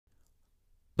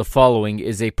The following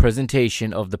is a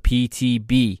presentation of the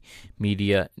PTB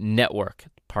Media Network.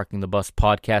 Parking the Bus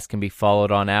podcast can be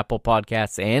followed on Apple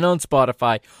Podcasts and on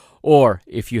Spotify, or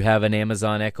if you have an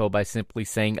Amazon Echo, by simply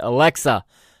saying, Alexa,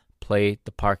 play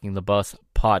the Parking the Bus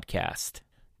podcast.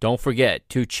 Don't forget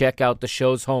to check out the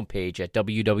show's homepage at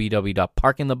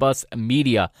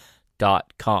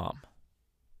www.parkingthebusmedia.com.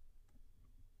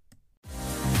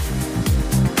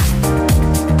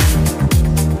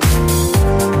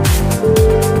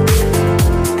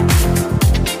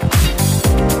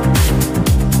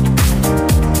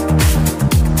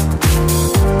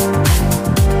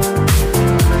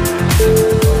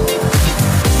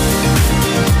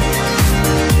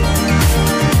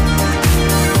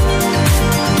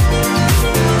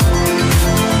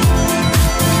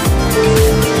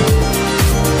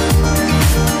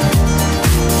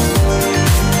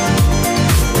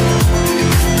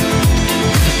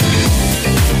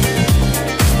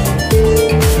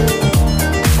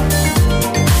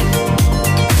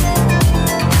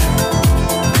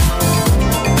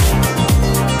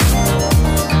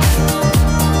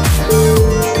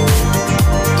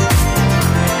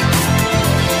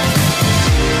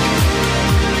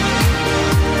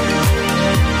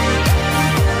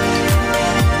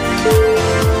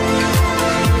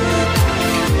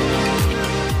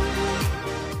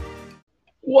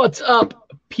 What's up,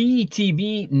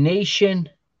 PTB Nation?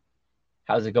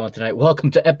 How's it going tonight?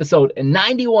 Welcome to episode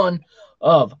 91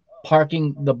 of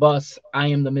Parking the Bus. I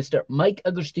am the Mr. Mike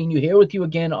Agostino here with you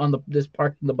again on this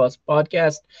Parking the Bus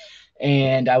podcast.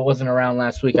 And I wasn't around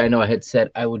last week. I know I had said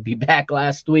I would be back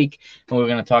last week, and we were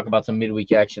going to talk about some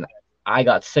midweek action. I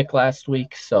got sick last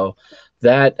week, so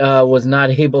that was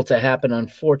not able to happen,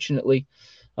 unfortunately.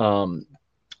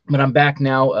 But I'm back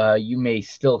now. You may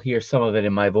still hear some of it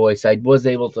in my voice. I was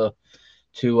able to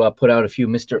put out a few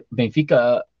Mr.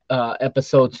 Benfica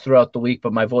episodes throughout the week,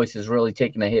 but my voice is really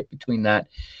taking a hit between that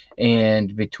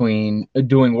and between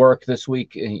doing work this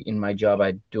week. In my job,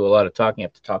 I do a lot of talking. I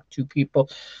have to talk to people.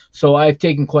 So I've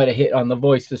taken quite a hit on the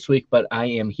voice this week, but I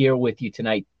am here with you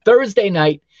tonight, Thursday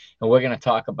night, and we're going to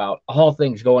talk about all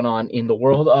things going on in the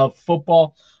world of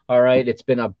football. All right, it's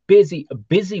been a busy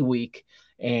week,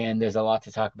 and there's a lot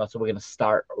to talk about. So we're going to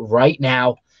start right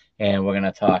now, and we're going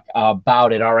to talk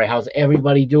about it. All right, how's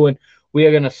everybody doing? We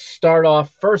are going to start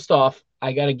off. First off,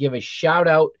 I got to give a shout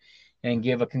out and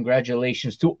give a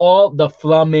congratulations to all the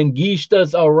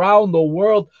Flamenguistas around the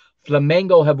world.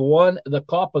 Flamengo have won the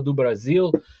Copa do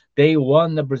Brasil. They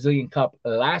won the Brazilian Cup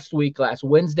last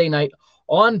Wednesday night,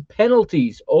 on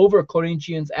penalties over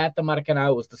Corinthians at the Maracanã.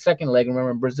 It was the second leg.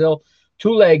 Remember, in Brazil,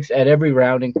 2 legs at every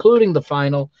round, including the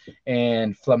final,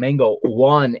 and Flamengo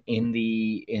won in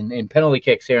penalty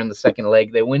kicks here in the second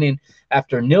leg. They went in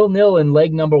after 0-0 in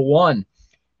leg number 1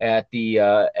 at the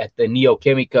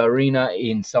Neoquímica Arena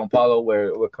in São Paulo,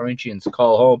 where Corinthians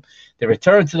call home. They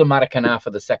return to the Maracanã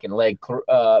for the second leg.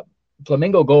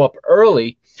 Flamengo go up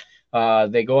early.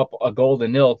 They go up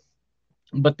 1-0,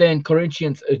 but then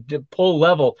Corinthians pull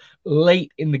level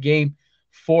late in the game,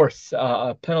 force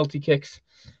penalty kicks.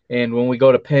 And when we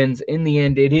go to pens, in the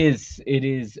end, it is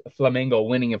Flamengo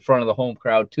winning in front of the home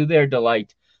crowd. To their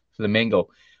delight, Flamengo,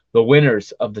 the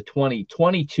winners of the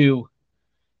 2022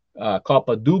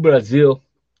 Copa do Brasil,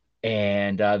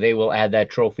 and they will add that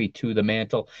trophy to the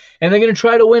mantle. And they're going to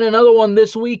try to win another one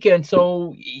this weekend,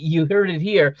 so you heard it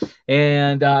here.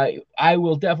 And I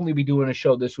will definitely be doing a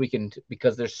show this weekend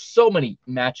because there's so many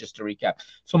matches to recap,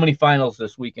 so many finals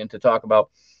this weekend to talk about.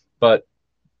 But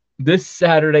this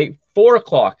Saturday, 4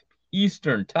 o'clock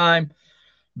Eastern Time,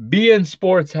 BN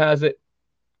Sports has it.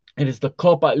 It is the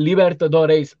Copa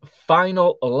Libertadores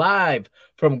final live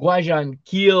from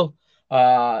Guayaquil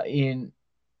in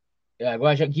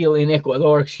Ecuador. In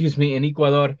Ecuador.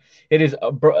 It is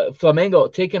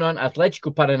Flamengo taking on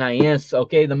Atlético Paranaense.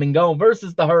 Okay, the Mengão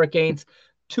versus the Hurricanes.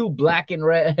 2 black and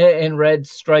red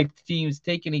striped teams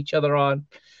taking each other on.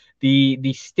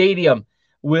 The stadium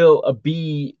will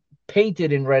be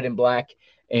painted in red and black,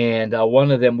 and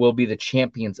one of them will be the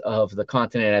champions of the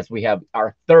continent, as we have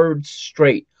our 3rd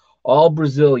straight all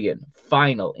Brazilian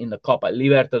final in the Copa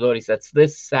Libertadores. That's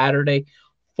this Saturday,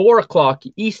 4 o'clock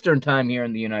Eastern Time here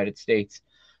in the United States,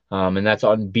 and that's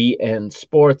on BN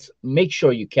Sports. Make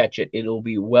sure you catch it. It'll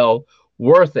be well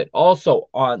worth it. Also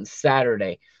on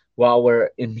Saturday, while we're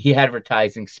in the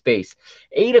advertising space,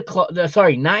 9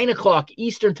 o'clock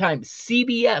Eastern Time,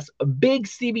 CBS, big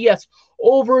CBS,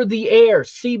 over the air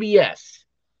CBS,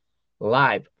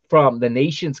 live from the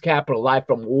nation's capital, live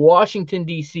from Washington,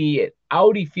 D.C. at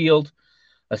Audi Field,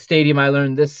 a stadium I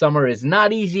learned this summer is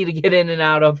not easy to get in and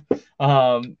out of.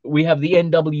 We have the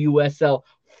NWSL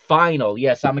final.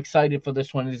 Yes, I'm excited for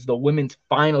this one. It is the women's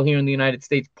final here in the United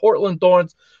States. Portland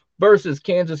Thorns versus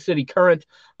Kansas City Current.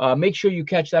 Make sure you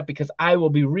catch that because I will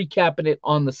be recapping it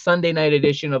on the Sunday night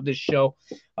edition of this show.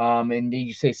 And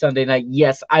you say Sunday night.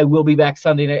 Yes, I will be back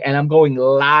Sunday night, and I'm going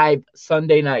live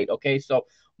Sunday night. Okay, so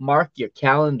mark your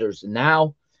calendars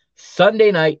now.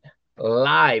 Sunday night,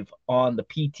 live on the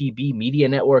PTB Media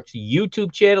Network's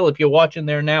YouTube channel. If you're watching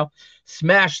there now,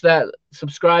 smash that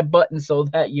subscribe button so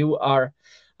that you are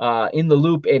in the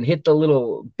loop, and hit the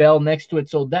little bell next to it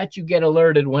so that you get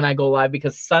alerted when I go live,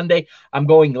 because Sunday I'm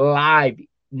going live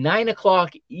 9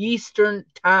 o'clock Eastern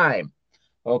time.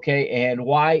 Okay, and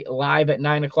why live at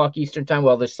 9 o'clock Eastern time?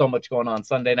 Well, there's so much going on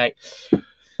Sunday night.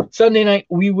 Sunday night,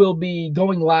 we will be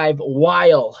going live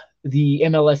while the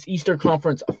MLS Eastern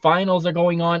Conference finals are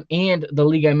going on and the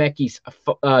Liga MX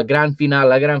La Gran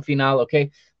Final,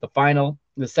 okay? The final,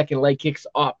 the second leg kicks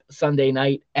off Sunday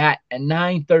night at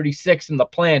 9:36, and the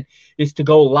plan is to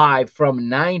go live from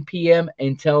 9 p.m.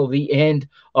 until the end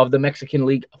of the Mexican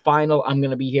League final. I'm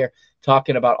going to be here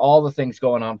talking about all the things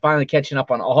going on, finally catching up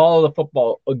on all the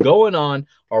football going on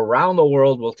around the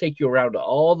world. We'll take you around to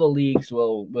all the leagues.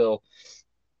 We'll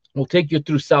take you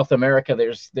through South America.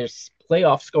 There's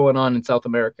playoffs going on in South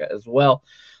America as well.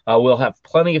 We'll have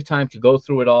plenty of time to go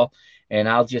through it all, and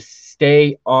I'll just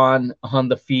stay on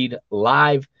the feed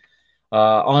live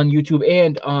on YouTube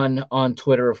and on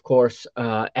Twitter, of course,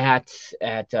 at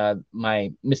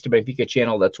my Mr. Benfica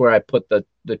channel. That's where I put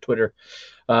the Twitter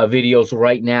videos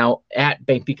right now, at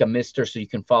Benfica Mister, so you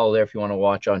can follow there if you want to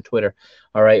watch on Twitter.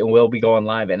 All right, and we'll be going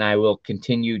live, and I will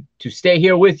continue to stay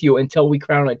here with you until we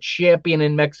crown a champion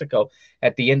in Mexico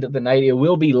at the end of the night. It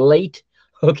will be late.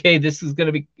 Okay, this is going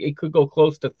to be, it could go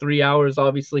close to 3 hours,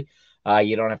 obviously.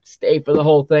 You don't have to stay for the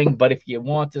whole thing, but if you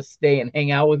want to stay and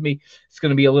hang out with me, it's going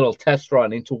to be a little test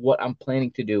run into what I'm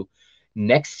planning to do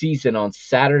next season on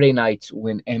Saturday nights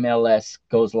when MLS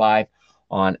goes live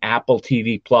on Apple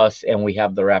TV Plus, and we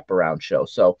have the wraparound show.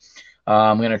 So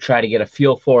I'm going to try to get a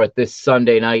feel for it this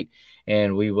Sunday night,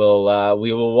 and we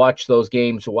will watch those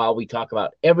games while we talk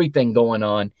about everything going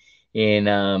on in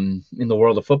the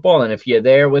world of football. And if you're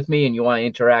there with me and you want to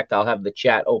interact, I'll have the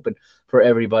chat open for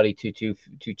everybody to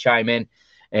chime in.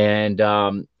 And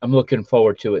I'm looking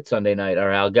forward to it Sunday night. All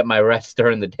right, I'll get my rest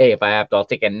during the day if I have to. I'll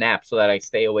take a nap so that I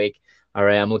stay awake. All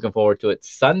right, I'm looking forward to it.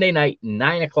 Sunday night,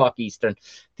 9 o'clock Eastern.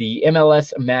 The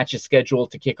MLS match is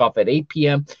scheduled to kick off at 8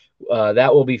 p.m.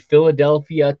 That will be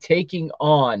Philadelphia taking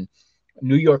on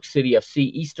New York City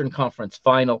FC, Eastern Conference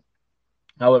Final.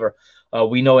 However,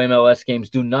 we know MLS games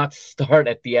do not start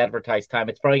at the advertised time.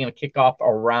 It's probably going to kick off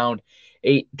around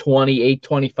 8:20,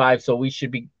 8:25, so we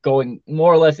should be going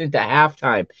more or less into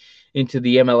halftime into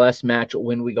the MLS match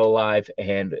when we go live,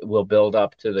 and we'll build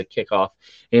up to the kickoff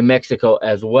in Mexico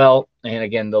as well. And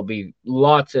again, there'll be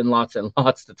lots and lots and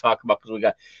lots to talk about because we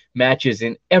got matches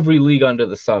in every league under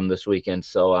the sun this weekend.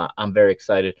 So I'm very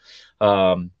excited.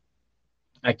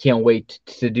 I can't wait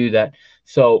to do that.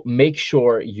 So make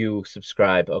sure you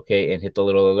subscribe, okay, and hit the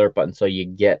little alert button so you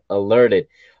get alerted.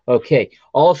 Okay,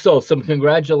 also some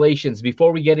congratulations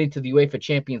before we get into the UEFA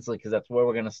Champions League, because that's where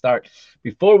we're going to start.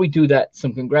 Before we do that,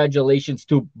 some congratulations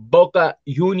to Boca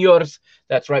Juniors.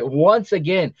 That's right, once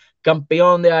again,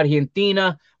 Campeón de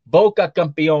Argentina, Boca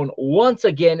Campeón, once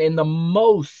again in the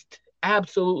most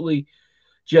absolutely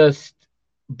just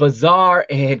bizarre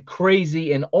and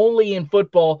crazy, and only in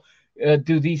football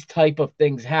do these type of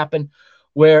things happen,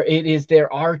 where it is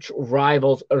their arch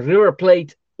rivals, River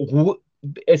Plate,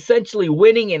 essentially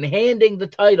winning and handing the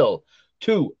title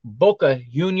to Boca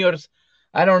Juniors.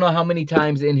 I don't know how many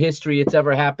times in history it's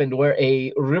ever happened where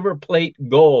a River Plate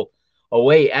goal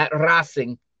away at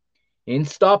Racing in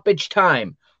stoppage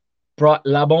time brought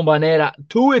La Bombonera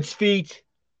to its feet.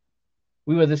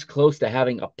 We were this close to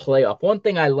having a playoff. One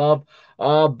thing I love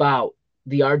about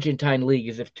the Argentine League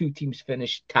is if two teams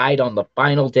finish tied on the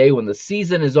final day when the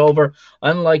season is over.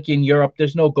 Unlike in Europe,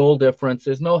 there's no goal difference.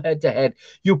 There's no head-to-head.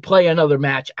 You play another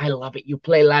match. I love it. You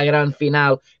play La Gran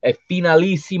Final, a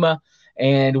Finalísima,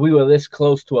 and we were this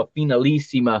close to a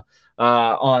Finalísima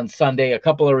on Sunday. A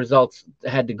couple of results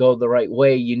had to go the right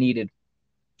way. You needed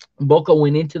Boca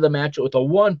went into the match with a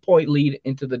 1-point lead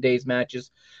into the day's matches.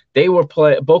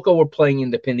 Boca were playing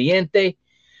Independiente,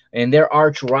 and their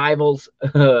arch rivals,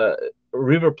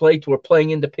 River Plate, were playing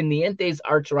Independiente's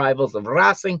arch rivals of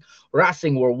Racing.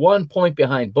 Racing were 1 point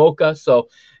behind Boca. So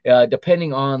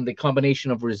depending on the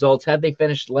combination of results, had they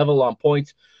finished level on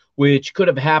points, which could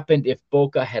have happened if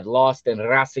Boca had lost and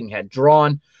Racing had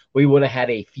drawn, we would have had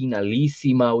a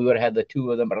Finalísima. We would have had the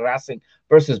two of them, Racing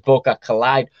versus Boca,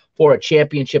 collide for a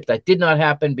championship. That did not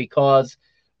happen because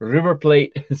River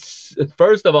Plate,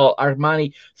 first of all,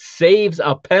 Armani saves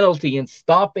a penalty in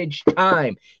stoppage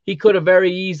time. He could have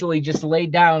very easily just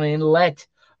laid down and let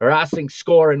Racing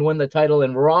score and win the title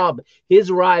and rob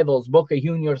his rivals, Boca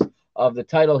Juniors, of the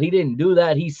title. He didn't do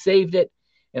that. He saved it.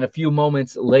 And a few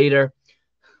moments later,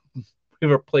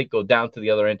 River Plate go down to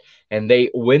the other end and they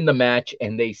win the match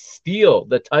and they steal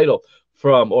the title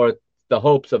from, or the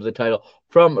hopes of the title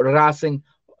from Racing.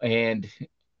 And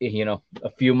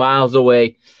a few miles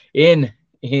away in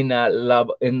La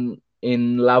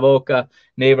Boca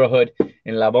neighborhood,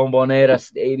 in La Bombonera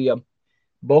Stadium,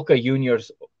 Boca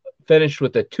Juniors finished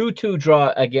with a 2-2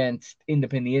 draw against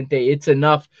Independiente. It's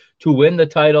enough to win the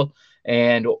title,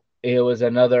 and it was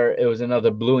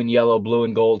another blue and yellow, blue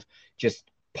and gold, just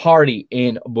party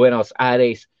in Buenos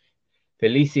Aires.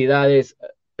 Felicidades,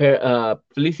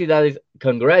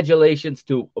 congratulations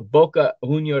to Boca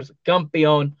Juniors,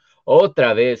 campeón,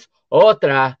 otra vez,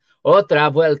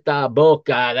 otra vuelta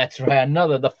Boca. That's right,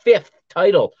 the fifth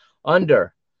title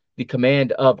under the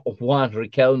command of Juan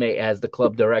Riquelme as the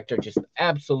club director. Just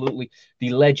absolutely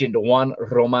the legend, Juan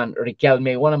Roman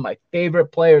Riquelme, one of my favorite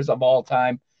players of all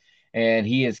time. And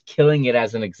he is killing it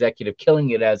as an executive, killing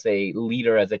it as a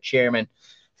leader, as a chairman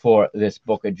for this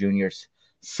Boca Juniors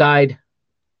side.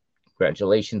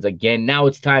 Congratulations again. Now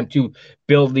it's time to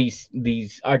build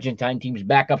these Argentine teams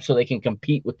back up so they can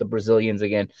compete with the Brazilians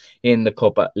again in the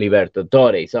Copa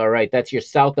Libertadores. All right, that's your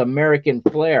South American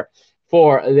flair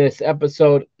for this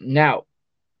episode. Now,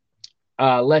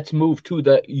 let's move to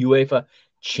the UEFA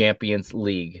Champions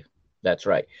League. That's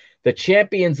right, the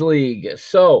Champions League.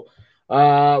 So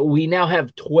we now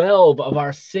have 12 of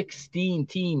our 16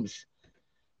 teams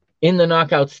in the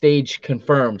knockout stage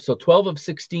confirmed. So 12 of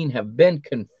 16 have been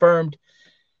confirmed.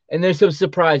 And there's some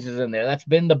surprises in there. That's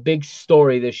been the big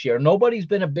story this year. Nobody's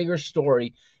been a bigger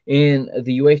story in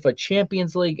the UEFA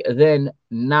Champions League than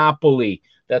Napoli.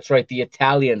 That's right, the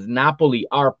Italians. Napoli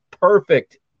are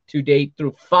perfect to date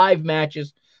through 5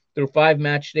 matches, through 5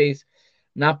 match days.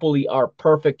 Napoli are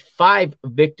perfect, 5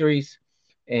 victories.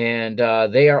 And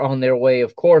they are on their way,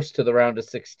 of course, to the round of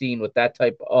 16 with that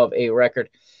type of a record.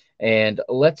 And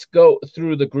let's go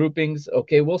through the groupings.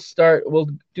 Okay, we'll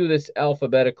do this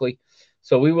alphabetically.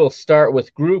 So we will start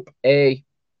with Group A.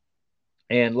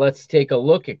 And let's take a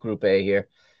look at Group A here,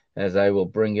 as I will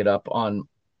bring it up on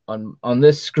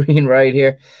this screen right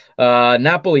here.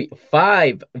 Napoli,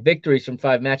 5 victories from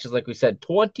 5 matches, like we said,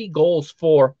 20 goals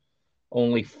for,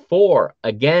 only 4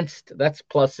 against. That's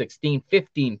plus 16,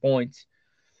 15 points.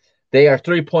 They are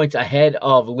 3 points ahead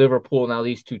of Liverpool. Now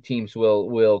these two teams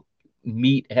will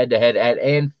meet head-to-head at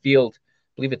Anfield. I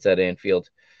believe it's at Anfield.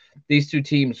 These two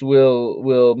teams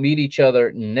will meet each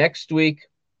other next week.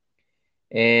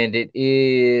 And it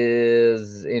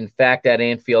is, in fact, at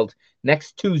Anfield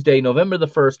next Tuesday, November the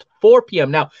 1st, 4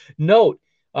 p.m. Now, note,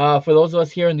 for those of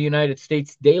us here in the United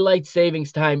States, daylight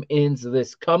savings time ends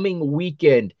this coming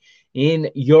weekend in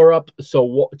Europe.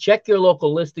 So check your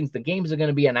local listings. The games are going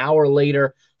to be an hour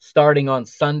later starting on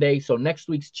Sunday. So next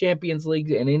week's Champions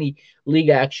League and any league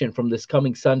action from this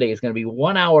coming Sunday is going to be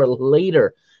 1 hour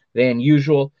later than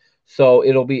usual. So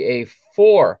it'll be a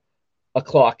 4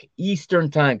 o'clock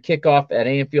Eastern time kickoff at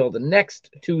Anfield. The next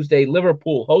Tuesday,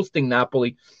 Liverpool hosting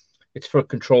Napoli. It's for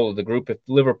control of the group. If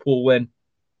Liverpool win,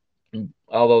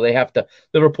 although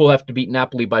Liverpool have to beat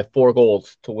Napoli by 4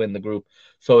 goals to win the group.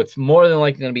 So it's more than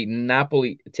likely going to be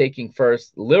Napoli taking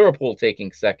first, Liverpool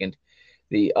taking second.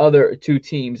 The other 2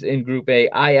 teams in Group A,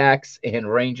 Ajax and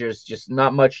Rangers, just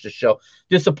not much to show.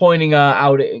 Disappointing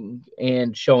outing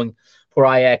and showing for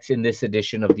Ajax in this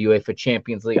edition of the UEFA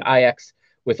Champions League. Ajax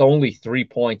with only 3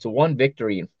 points, 1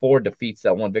 victory and 4 defeats.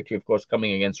 That 1 victory, of course,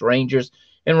 coming against Rangers.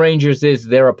 And Rangers is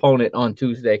their opponent on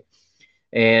Tuesday.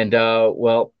 And,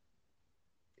 well,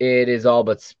 it is all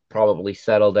but probably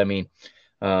settled. I mean,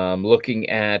 looking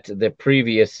at the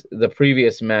previous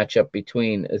matchup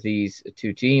between these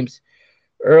 2 teams,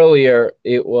 earlier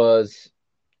it was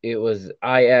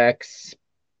Ajax.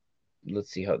 Let's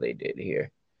see how they did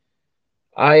here.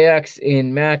 Ajax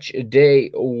in match day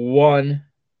 1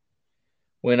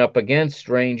 went up against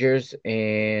Rangers,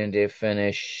 and it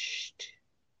finished.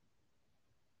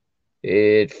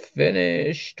 It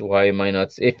finished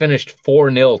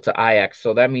 4-0 to Ajax.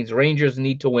 So that means Rangers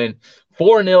need to win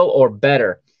 4-0 or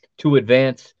better to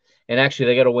advance. And actually,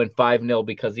 they got to win 5-0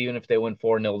 because even if they win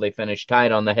 4-0, they finish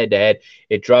tied on the head-to-head.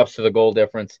 It drops to the goal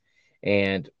difference.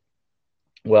 And,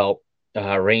 well,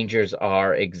 Rangers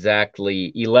are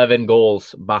exactly 11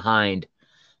 goals behind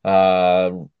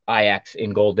Ajax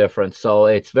in goal difference. So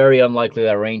it's very unlikely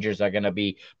that Rangers are going to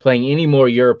be playing any more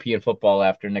European football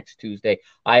after next Tuesday.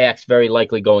 Ajax very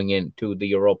likely going into the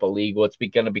Europa League, what's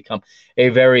going to become a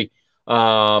very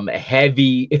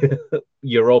heavy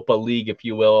Europa League, if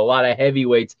you will. A lot of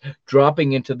heavyweights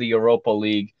dropping into the Europa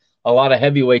League. A lot of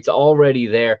heavyweights already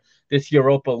there. This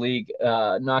Europa League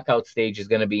knockout stage is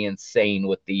going to be insane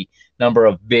with the number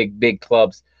of big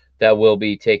clubs that will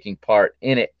be taking part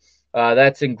in it.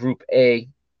 That's in Group A.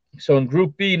 So in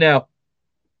Group B now,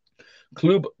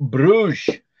 Club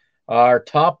Bruges are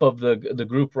top of the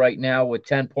group right now with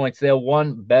 10 points. They're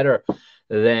one better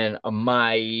than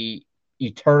my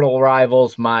eternal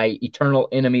rivals, my eternal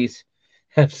enemies,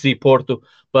 FC Porto.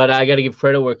 But I got to give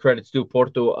credit where credit's due.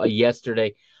 Porto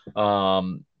yesterday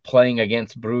playing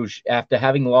against Bruges after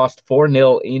having lost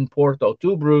 4-0 in Porto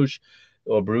to Bruges,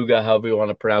 or Brugge, however you want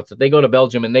to pronounce it. They go to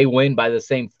Belgium and they win by the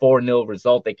same 4-0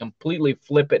 result. They completely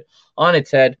flip it on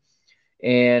its head.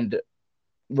 And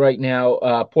right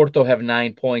now, Porto have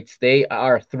 9 points. They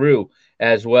are through,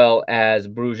 as well as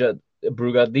Brugge.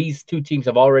 These two teams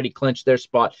have already clinched their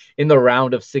spot in the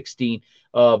round of 16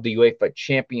 of the UEFA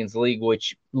Champions League,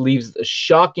 which leaves a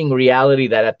shocking reality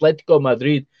that Atletico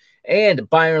Madrid and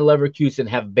Bayern Leverkusen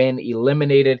have been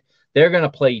eliminated. They're going to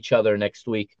play each other next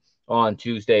week on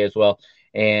Tuesday as well.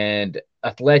 And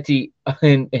Atleti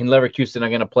and Leverkusen are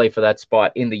going to play for that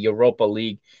spot in the Europa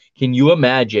League. Can you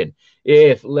imagine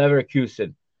if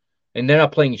Leverkusen, and they're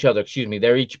not playing each other,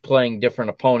 they're each playing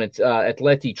different opponents.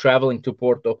 Atleti traveling to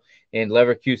Porto and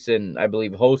Leverkusen, I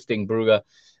believe, hosting Brugge.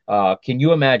 Can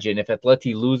you imagine if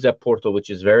Atleti lose at Porto,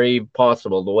 which is very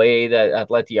possible, the way that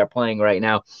Atleti are playing right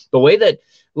now, the way that,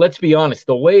 let's be honest,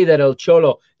 the way that El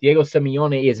Cholo, Diego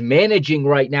Simeone, is managing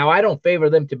right now, I don't favor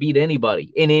them to beat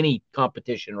anybody in any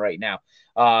competition right now.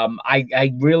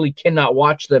 I really cannot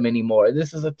watch them anymore.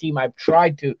 This is a team I've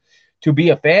tried to be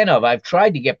a fan of. I've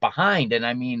tried to get behind, and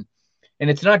I mean, and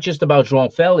it's not just about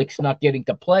João Felix not getting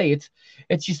to play.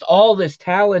 It's just all this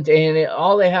talent, and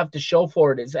all they have to show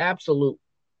for it is absolute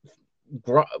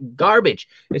garbage.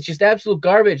 It's just absolute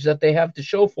garbage that they have to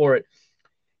show for it.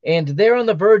 And they're on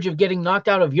the verge of getting knocked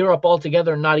out of Europe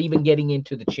altogether and not even getting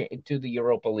into the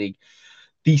Europa League.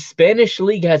 The Spanish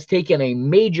league has taken a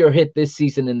major hit this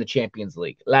season in the Champions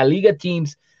League. La Liga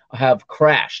teams have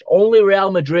crashed. Only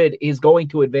Real Madrid is going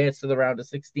to advance to the round of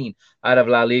 16 out of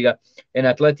La Liga. And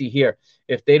Atleti here,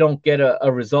 if they don't get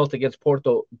a result against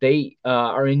Porto, they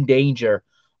are in danger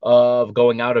of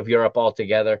going out of Europe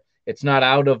altogether. It's not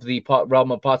out of the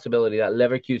realm of possibility that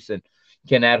Leverkusen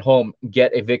can at home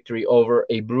get a victory over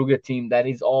a Brugge team that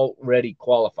is already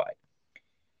qualified.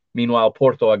 Meanwhile,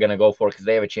 Porto are going to go for it because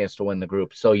they have a chance to win the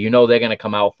group. So you know they're going to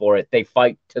come out for it. They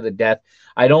fight to the death.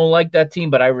 I don't like that team,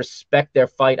 but I respect their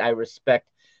fight. I respect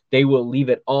they will leave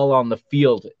it all on the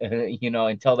field,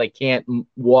 until they can't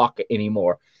walk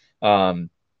anymore. They're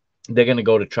going to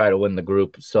go to try to win the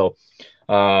group. So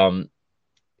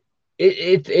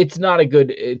it's not a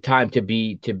good time to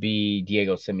be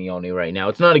Diego Simeone right now.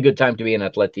 It's not a good time to be an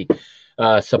Atleti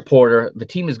supporter. The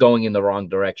team is going in the wrong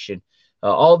direction.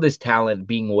 All this talent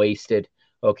being wasted,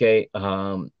 okay?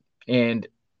 And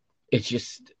it's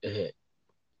just,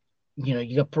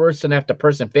 you got person after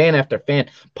person, fan after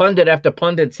fan, pundit after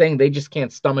pundit saying they just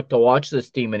can't stomach to watch this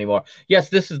team anymore. Yes,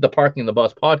 this is the Parking the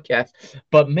Bus podcast,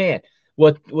 but man,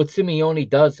 what Simeone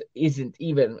does isn't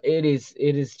even, it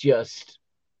is just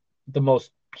the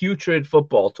most putrid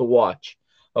football to watch,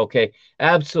 okay?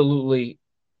 Absolutely,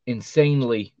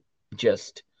 insanely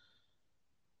just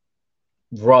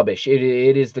rubbish. It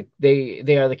is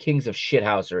they are the kings of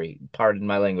shithousery. Pardon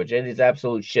my language. It is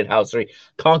absolute shithousery.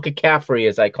 CONCACAFery,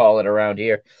 as I call it around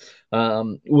here.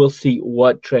 We'll see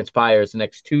what transpires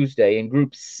next Tuesday in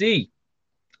Group C.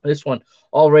 This one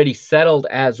already settled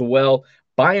as well.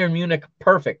 Bayern Munich,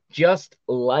 perfect, just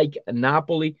like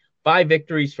Napoli. 5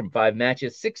 victories from 5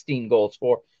 matches, 16 goals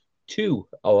for, 2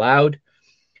 allowed,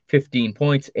 15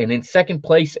 points, and in second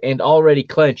place and already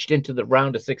clinched into the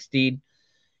round of 16.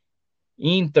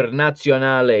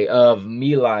 Internazionale of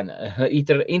Milan,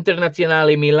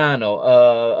 Internazionale Milano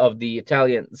of the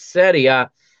Italian Serie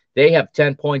A. They have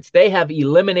 10 points. They have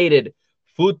eliminated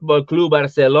Football Club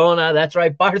Barcelona. That's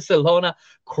right, Barcelona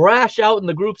crash out in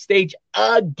the group stage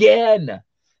again.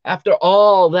 After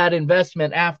all that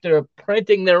investment, after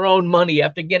printing their own money,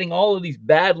 after getting all of these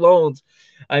bad loans,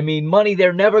 I mean, money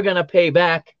they're never going to pay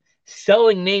back,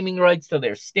 selling naming rights to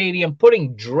their stadium,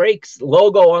 putting Drake's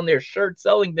logo on their shirt,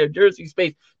 selling their jersey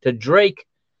space to Drake,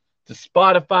 to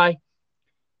Spotify,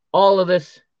 all of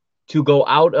this to go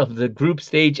out of the group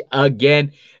stage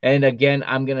again. And again,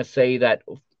 I'm going to say that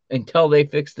until they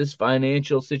fix this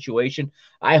financial situation.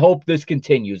 I hope this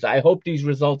continues. I hope these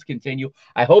results continue.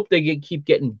 I hope they keep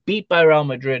getting beat by Real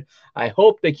Madrid. I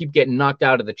hope they keep getting knocked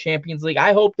out of the Champions League.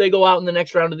 I hope they go out in the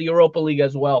next round of the Europa League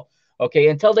as well. Okay,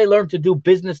 until they learn to do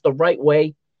business the right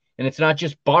way, and it's not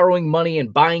just borrowing money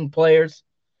and buying players.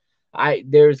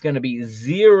 There's going to be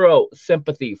zero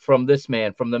sympathy from this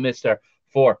man, from the mister,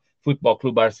 for Football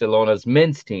Club Barcelona's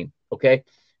men's team. Okay,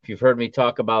 if you've heard me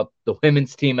talk about the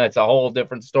women's team, that's a whole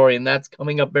different story, and that's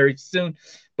coming up very soon.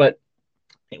 But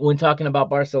when talking about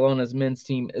Barcelona's men's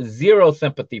team, zero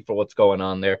sympathy for what's going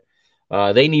on there.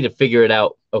 They need to figure it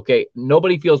out. Okay,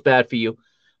 nobody feels bad for you.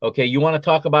 Okay, you want to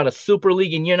talk about a Super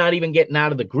League, and you're not even getting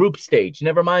out of the group stage.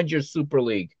 Never mind your Super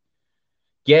League.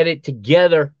 Get it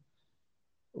together.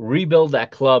 Rebuild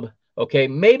that club. Okay,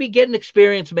 maybe get an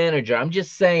experienced manager. I'm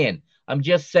just saying.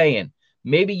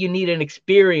 Maybe you need an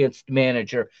experienced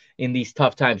manager in these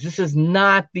tough times. This is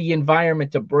not the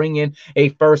environment to bring in a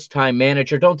first-time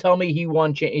manager. Don't tell me he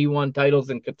won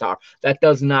titles in Qatar. That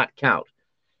does not count.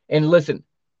 And listen,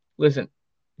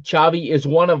 Xavi is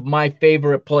one of my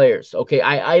favorite players. Okay,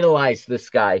 I idolize this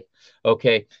guy.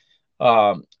 Okay,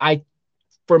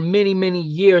 for many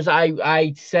years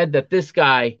I said that this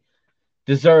guy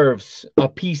deserves a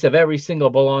piece of every single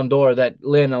Ballon d'Or that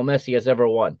Lionel Messi has ever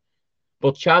won.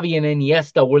 Both Xavi and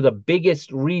Iniesta were the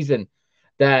biggest reason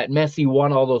that Messi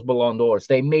won all those Ballon d'Ors.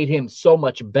 They made him so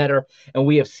much better, and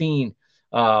we have seen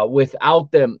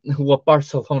without them what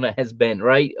Barcelona has been,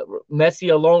 right?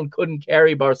 Messi alone couldn't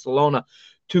carry Barcelona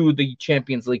to the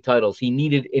Champions League titles. He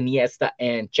needed Iniesta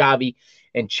and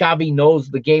Xavi knows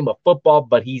the game of football,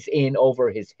 but he's in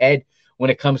over his head when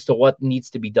it comes to what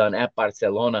needs to be done at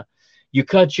Barcelona. You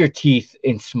cut your teeth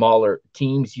in smaller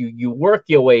teams. You work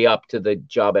your way up to the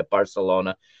job at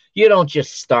Barcelona. You don't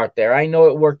just start there. I know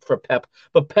it worked for Pep,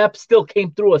 but Pep still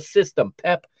came through a system.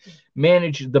 Pep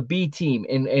managed the B team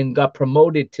and got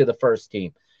promoted to the first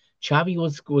team. Xavi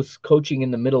was coaching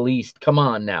in the Middle East. Come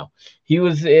on now. He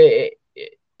was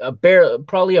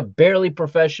probably a barely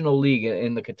professional league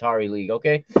in the Qatari league,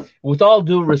 okay? With all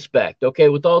due respect,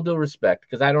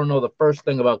 because I don't know the first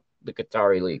thing about the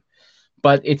Qatari league.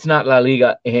 But it's not La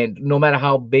Liga, and no matter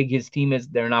how big his team is,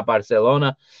 they're not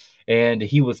Barcelona, and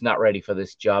he was not ready for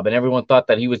this job. And everyone thought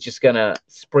that he was just going to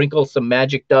sprinkle some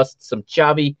magic dust, some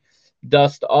Xavi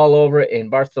dust all over it, and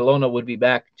Barcelona would be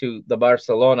back to the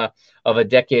Barcelona of a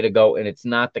decade ago, and it's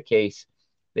not the case.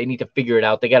 They need to figure it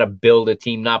out. They got to build a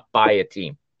team, not buy a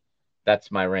team.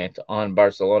 That's my rant on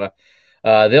Barcelona.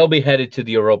 They'll be headed to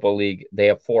the Europa League. They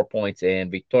have 4 points, and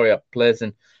Victoria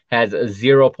Pleasant has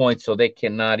 0 points, so they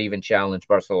cannot even challenge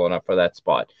Barcelona for that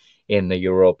spot in the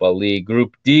Europa League.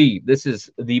 Group D, this is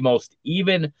the most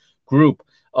even group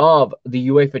of the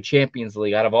UEFA Champions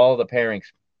League out of all the pairings.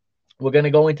 We're going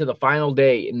to go into the final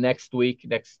day next week,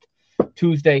 next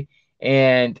Tuesday,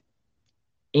 and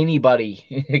any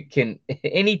team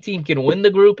can win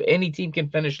the group, any team can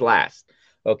finish last.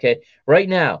 Okay, right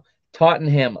now,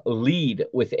 Tottenham lead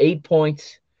with 8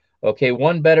 points. Okay,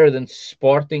 one better than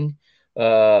Sporting.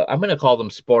 I'm going to call them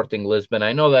Sporting Lisbon.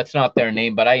 I know that's not their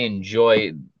name, but I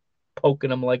enjoy poking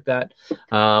them like that.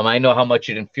 I know how much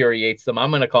it infuriates them. I'm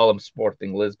going to call them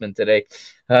Sporting Lisbon today,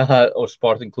 or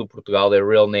Sporting Club Portugal, their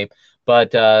real name.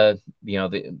 But,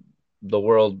 the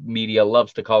world media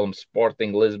loves to call them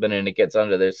Sporting Lisbon, and it gets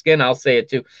under their skin. I'll say it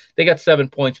too. They got 7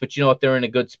 points, but you know what? They're in a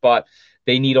good spot.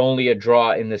 They need only a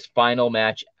draw in this final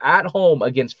match at home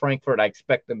against Frankfurt. I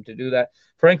expect them to do that.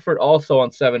 Frankfurt also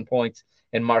on 7 points.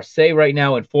 And Marseille right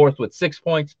now in fourth with 6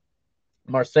 points.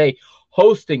 Marseille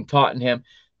hosting Tottenham.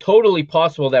 Totally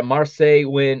possible that Marseille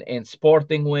win and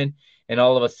Sporting win. And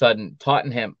all of a sudden,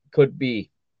 Tottenham could be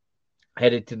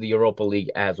headed to the Europa League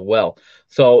as well.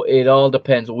 So it all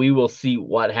depends. We will see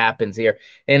what happens here.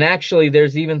 And actually,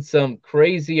 there's even some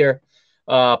crazier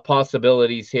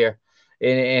possibilities here.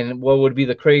 And what would be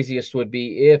the craziest would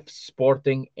be if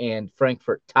Sporting and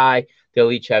Frankfurt tie.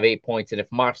 They'll each have 8 points. And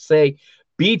if Marseille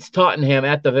beats Tottenham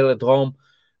at the Velodrome,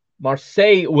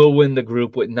 Marseille will win the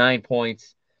group with 9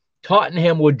 points.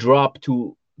 Tottenham would drop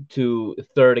to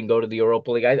third and go to the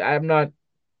Europa League. I'm not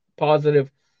positive.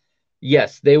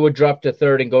 Yes, they would drop to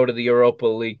third and go to the Europa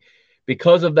League.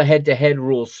 Because of the head-to-head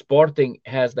rules, Sporting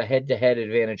has the head-to-head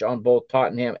advantage on both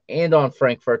Tottenham and on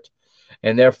Frankfurt,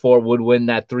 and therefore would win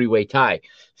that three-way tie.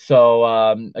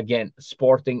 So, again,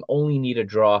 Sporting only need a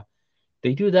draw.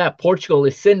 They do that. Portugal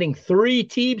is sending 3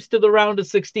 teams to the round of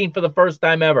 16 for the first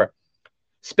time ever.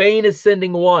 Spain is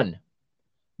sending 1.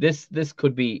 This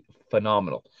could be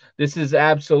phenomenal. This is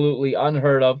absolutely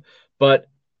unheard of, but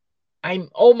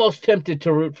I'm almost tempted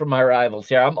to root for my rivals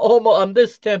here. I'm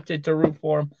this tempted to root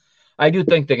for them. I do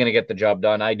think they're going to get the job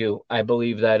done. I do. I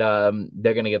believe that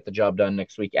they're going to get the job done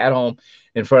next week at home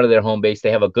in front of their home base.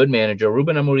 They have a good manager.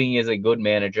 Ruben Amorim is a good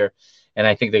manager, and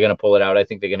I think they're going to pull it out. I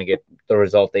think they're going to get the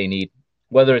result they need.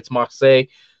 Whether it's Marseille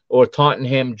or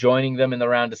Tottenham joining them in the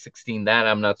round of 16, that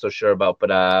I'm not so sure about, but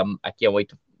I can't wait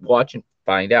to watch and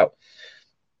find out.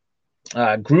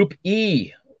 Group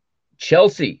E,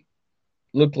 Chelsea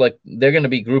look like they're going to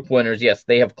be group winners. Yes,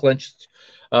 they have clinched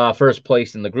first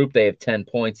place in the group. They have 10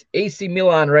 points. AC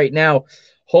Milan right now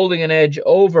holding an edge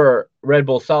over Red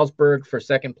Bull Salzburg for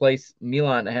second place.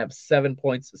 Milan have 7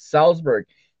 points. Salzburg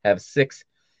have 6.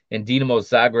 And Dinamo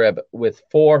Zagreb with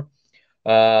 4.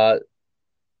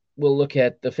 We'll look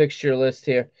at the fixture list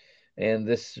here. And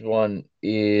this one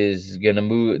is going to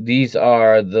move. These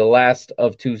are the last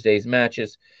of Tuesday's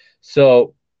matches.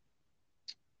 So,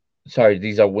 sorry,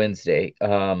 these are Wednesday.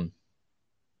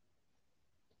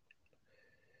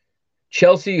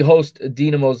 Chelsea host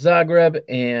Dinamo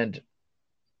Zagreb,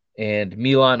 and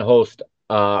Milan host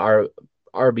our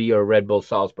RB or Red Bull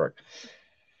Salzburg.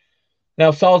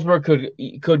 Now, Salzburg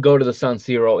could go to the San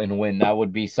Siro and win. That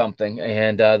would be something,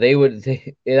 and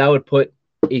that would put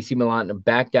AC Milan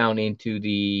back down into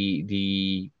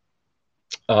the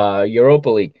Europa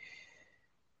League.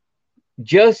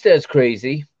 Just as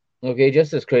crazy.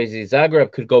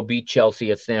 Zagreb could go beat Chelsea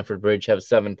at Stamford Bridge, have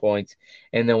 7 points,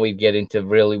 and then we'd get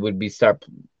into start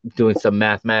doing some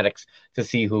mathematics to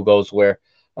see who goes where.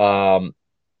 I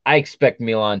expect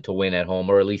Milan to win at home,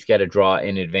 or at least get a draw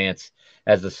in advance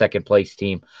as the second place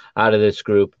team out of this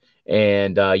group.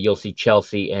 And you'll see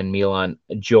Chelsea and Milan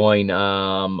join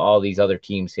all these other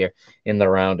teams here in the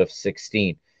round of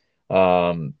 16.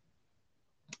 That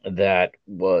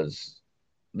was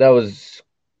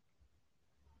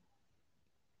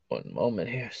one moment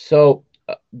here. So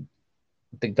I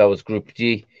think that was Group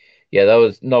G. Yeah, that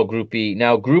was Group B.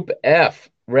 Now Group F,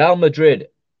 Real Madrid,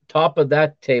 top of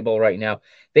that table right now.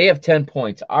 They have 10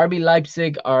 points. RB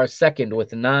Leipzig are second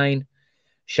with 9.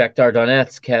 Shakhtar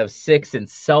Donetsk have 6, and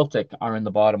Celtic are in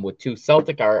the bottom with 2.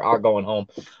 Celtic are going home.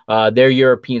 Their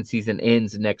European season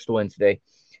ends next Wednesday.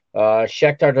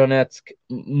 Shakhtar Donetsk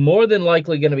more than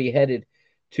likely going to be headed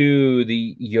to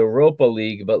the Europa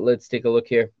League, but let's take a look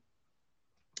here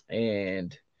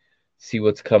and see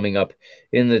what's coming up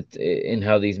in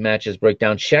how these matches break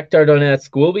down. Shakhtar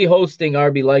Donetsk will be hosting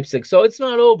RB Leipzig, so it's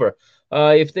not over.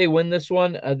 If they win this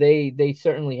one, they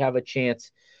certainly have a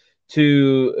chance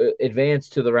to advance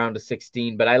to the round of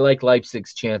 16, but I like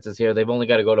Leipzig's chances here. They've only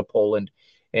got to go to Poland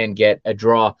and get a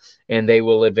draw, and they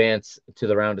will advance to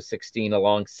the round of 16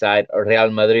 alongside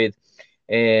Real Madrid,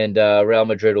 and Real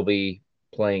Madrid will be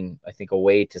playing, I think,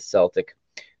 away to Celtic.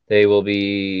 They will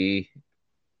be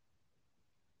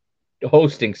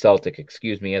hosting Celtic, at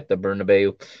the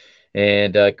Bernabeu,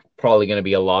 and probably going to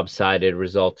be a lopsided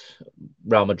result.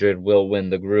 Real Madrid will win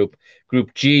the group.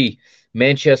 Group G,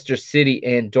 Manchester City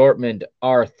and Dortmund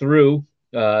are through.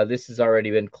 This has already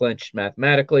been clinched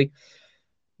mathematically.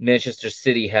 Manchester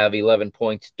City have 11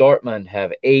 points. Dortmund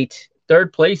have 8.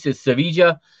 Third place is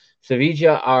Sevilla.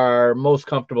 Sevilla are most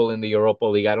comfortable in the Europa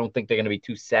League. I don't think they're going to be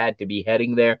too sad to be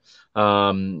heading there.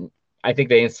 I think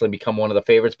they instantly become one of the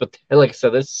favorites. But like I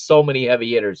said, there's so many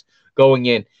heavy hitters going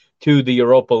in to the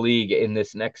Europa League in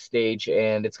this next stage,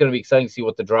 and it's going to be exciting to see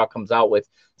what the draw comes out with,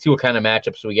 see what kind of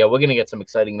matchups we get. We're going to get some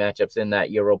exciting matchups in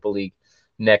that Europa League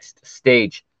next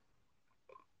stage.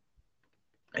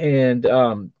 And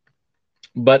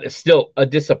but still a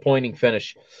disappointing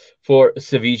finish for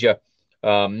Sevilla,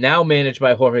 now managed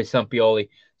by Jorge Sampaoli.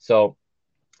 So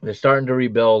they're starting to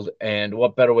rebuild, and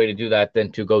what better way to do that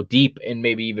than to go deep and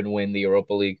maybe even win the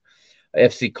Europa League.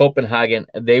 FC Copenhagen,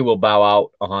 they will bow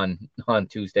out on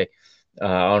Wednesday,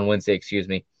 and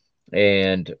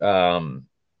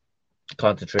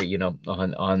concentrate,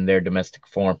 on their domestic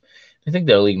form. I think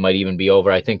their league might even be over.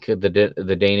 I think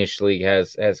the Danish league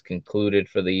has concluded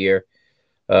for the year,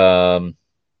 or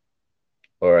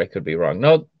I could be wrong.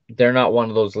 No, they're not one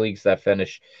of those leagues that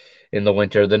finish in the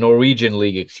winter. The Norwegian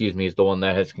league, is the one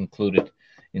that has concluded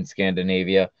in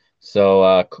Scandinavia.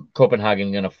 So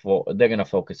Copenhagen they're gonna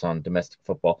focus on domestic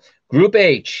football. Group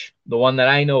H, the one that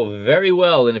I know very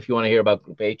well, and if you want to hear about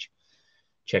Group H,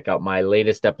 check out my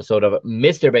latest episode of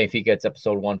Mr. Benfica. It's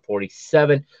episode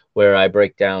 147, where I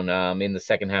break down in the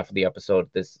second half of the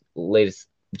episode this latest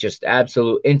just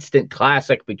absolute instant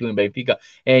classic between Benfica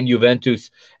and Juventus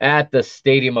at the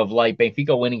Stadium of Light.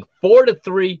 Benfica winning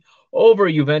 4-3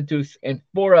 over Juventus, and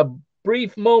for a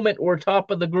brief moment, we're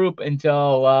top of the group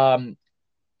until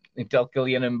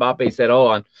Kylian Mbappe said,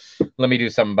 "Hold on, let me do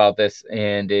something about this."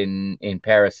 And in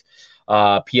Paris,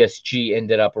 PSG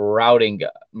ended up routing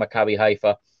Maccabi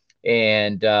Haifa,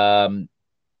 and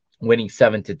winning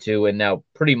 7-2, and now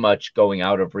pretty much going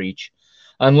out of reach.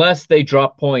 Unless they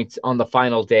drop points on the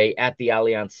final day at the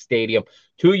Allianz Stadium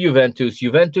to Juventus.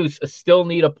 Juventus still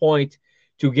need a point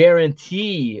to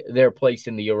guarantee their place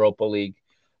in the Europa League.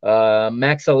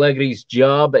 Max Allegri's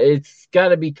job, it's got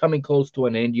to be coming close to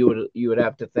an end, you would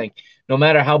have to think, no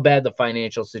matter how bad the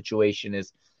financial situation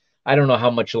is. I don't know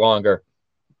how much longer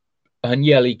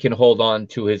Agnelli can hold on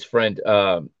to his friend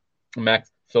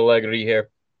Max Allegri here.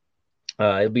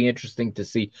 It'll be interesting to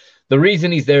see. The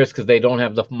reason he's there is because they don't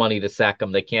have the money to sack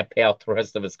him. They can't pay out the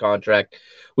rest of his contract,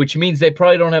 which means they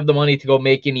probably don't have the money to go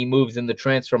make any moves in the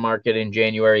transfer market in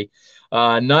January.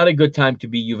 Not a good time to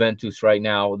be Juventus right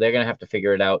now. They're going to have to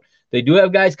figure it out. They do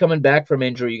have guys coming back from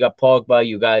injury. You got Pogba,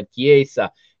 you got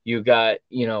Chiesa, you got,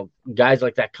 guys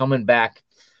like that coming back.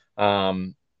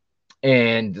 And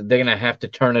they're going to have to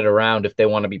turn it around if they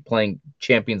want to be playing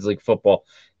Champions League football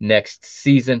next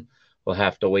season. We'll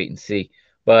have to wait and see.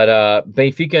 But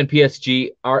Benfica and PSG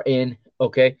are in,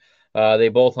 okay? They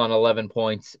both on 11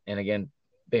 points. And again,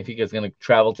 Benfica is going to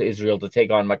travel to Israel to take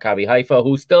on Maccabi Haifa,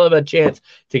 who still have a chance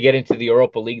to get into the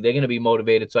Europa League. They're going to be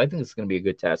motivated, so I think it's going to be a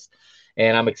good test.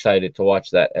 And I'm excited to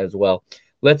watch that as well.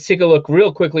 Let's take a look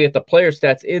real quickly at the player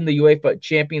stats in the UEFA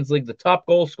Champions League. The top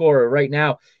goal scorer right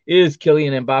now is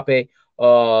Kylian Mbappe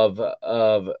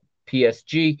of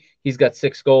PSG. He's got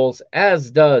 6 goals,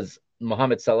 as does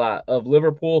Mohamed Salah of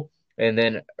Liverpool, and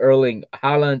then Erling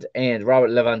Haaland and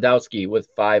Robert Lewandowski with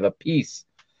 5 apiece.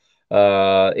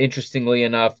 Interestingly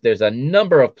enough, there's a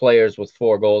number of players with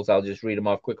 4 goals. I'll just read them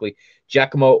off quickly.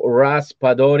 Giacomo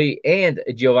Raspadori and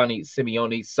Giovanni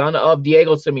Simeone, son of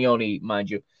Diego Simeone, mind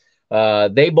you.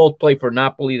 They both play for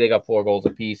Napoli. They got 4 goals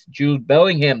apiece. Jude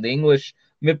Bellingham, the English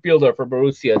midfielder for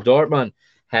Borussia Dortmund,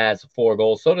 has 4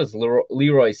 goals. So does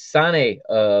Leroy Sané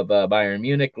of Bayern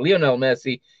Munich, Lionel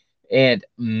Messi, and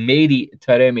Mehdi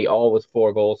Taremi, all with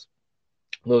 4 goals.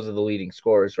 Those are the leading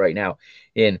scorers right now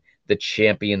in the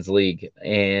Champions League.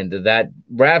 And that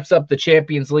wraps up the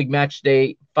Champions League match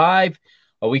day 5.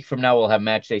 A week from now, we'll have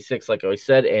match day 6, like I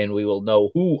said, and we will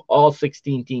know who all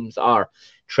 16 teams are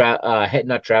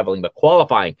not traveling, but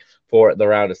qualifying for the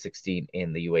round of 16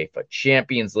 in the UEFA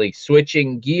Champions League.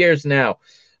 Switching gears now,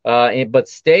 but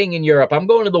staying in Europe. I'm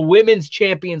going to the Women's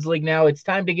Champions League now. It's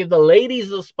time to give the ladies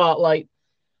the spotlight.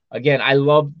 Again, I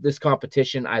love this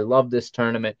competition. I love this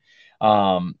tournament.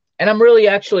 And I'm really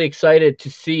actually excited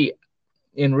to see,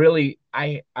 and really,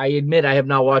 I admit I have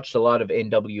not watched a lot of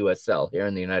NWSL here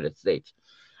in the United States.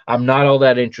 I'm not all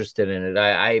that interested in it.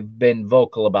 I've been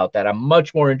vocal about that. I'm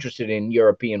much more interested in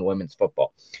European women's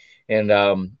football.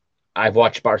 And I've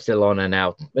watched Barcelona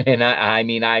now. And I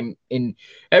mean, I'm in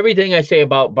everything I say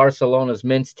about Barcelona's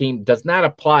men's team does not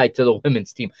apply to the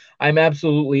women's team. I'm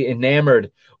absolutely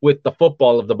enamored with the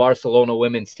football of the Barcelona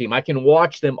women's team. I can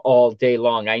watch them all day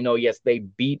long. I know, yes, they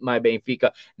beat my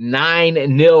Benfica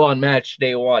 9-0 on match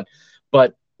day 1.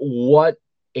 But what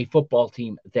a football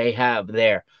team they have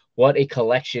there. What a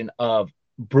collection of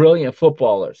brilliant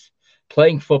footballers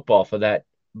playing football for that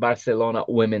Barcelona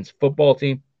women's football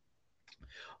team.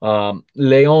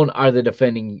 Leon are the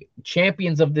defending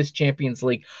champions of this Champions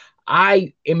League.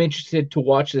 I am interested to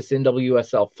watch this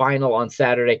NWSL final on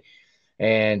Saturday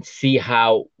and see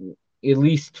how, at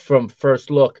least from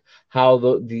first look,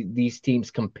 how these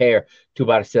teams compare to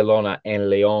Barcelona and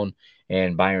Leon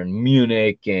and Bayern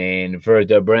Munich and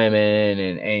Werder Bremen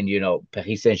and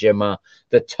Paris Saint-Germain,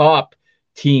 the top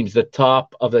teams, the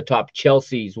top of the top,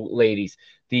 Chelsea's ladies,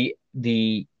 the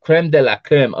creme de la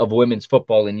creme of women's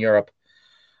football in Europe.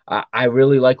 I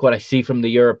really like what I see from the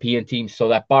European teams, so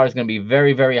that bar is going to be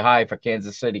very, very high for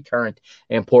Kansas City Current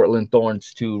and Portland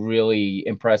Thorns to really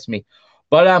impress me.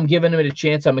 But I'm giving it a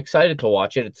chance. I'm excited to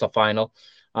watch it. It's a final.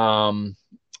 I'll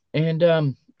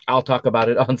talk about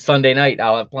it on Sunday night.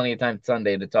 I'll have plenty of time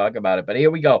Sunday to talk about it. But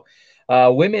here we go.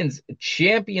 Women's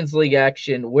Champions League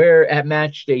action. We're at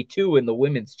match day 2 in the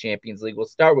Women's Champions League. We'll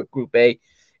start with Group A.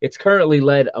 It's currently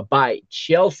led by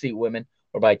Chelsea women,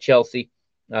 or by Chelsea.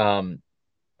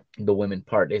 The women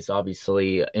part is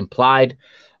obviously implied.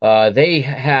 They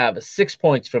have 6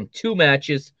 points from 2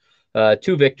 matches,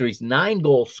 2 victories, 9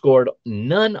 goals scored,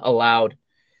 none allowed.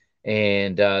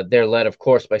 And they're led, of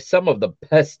course, by some of the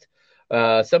best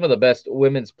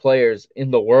women's players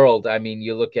in the world. I mean,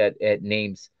 you look at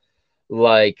names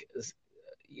like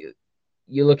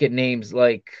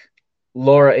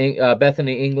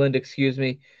Bethany England, excuse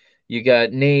me. You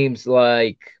got names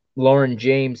like Lauren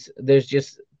James. There's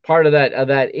just part of that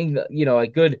a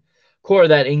good core of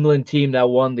that England team that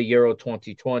won the Euro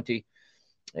 2020.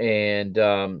 And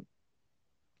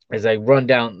as I run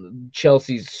down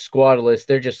Chelsea's squad list,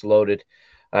 they're just loaded.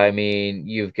 I mean,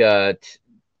 you've got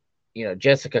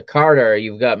Jessica Carter.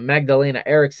 You've got Magdalena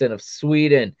Eriksson of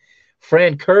Sweden,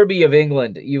 Fran Kirby of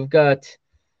England. You've got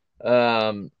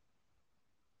Pernille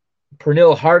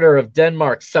Harder of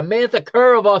Denmark, Samantha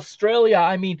Kerr of Australia.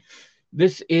 I mean,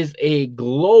 this is a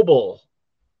global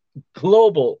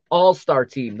all-star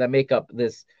team that make up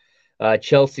this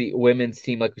Chelsea women's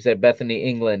team. Like we said, Bethany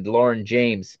England, Lauren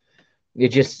James.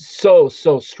 It's just so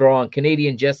strong.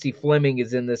 Canadian Jessie Fleming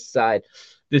is in this side.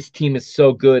 This team is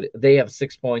so good. They have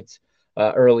 6 points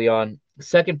early on.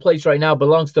 Second place right now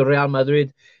belongs to Real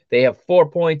Madrid. They have 4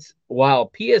 points, while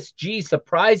PSG,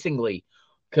 surprisingly,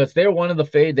 because they're one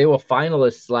of they were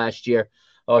finalists last year,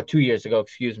 or 2 years ago,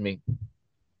 excuse me.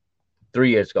 3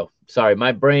 years ago. Sorry,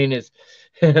 my brain is,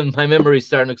 my memory is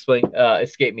starting to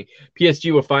escape me.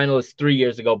 PSG were finalists 3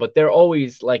 years ago, but they're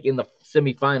always like in the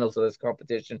semifinals of this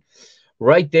competition.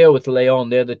 Right there with Lyon.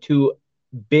 They're the two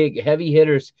big heavy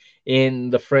hitters in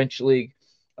the French league.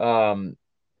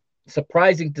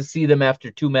 Surprising to see them after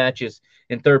 2 matches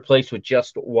in third place with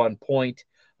just 1 point.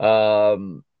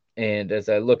 And as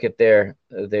I look at their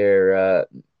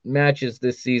matches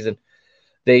this season,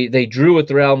 they drew with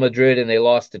Real Madrid and they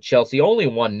lost to Chelsea. Only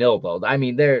 1-0 though. I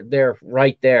mean, they're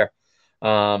right there.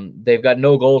 They've got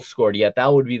no goals scored yet.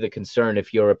 That would be the concern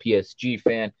if you're a PSG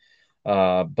fan.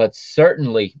 But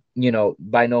certainly,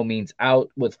 by no means out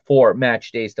with 4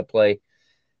 match days to play.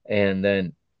 And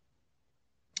then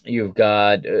you've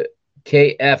got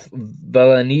KF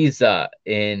Valeniza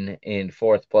in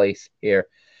fourth place here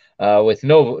with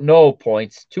no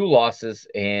points, 2 losses,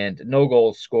 and no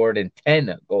goals scored and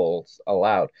 10 goals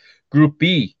allowed. Group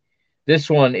B, this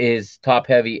one is top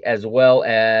heavy, as well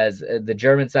as the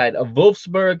German side of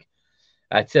Wolfsburg.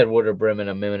 I said Werder Bremen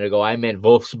a minute ago. I meant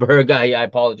Wolfsburg. I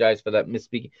apologize for that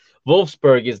misspeaking.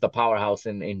 Wolfsburg is the powerhouse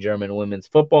in German women's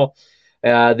football.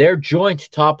 They're joint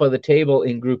top of the table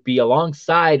in Group B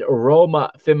alongside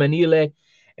Roma Femminile.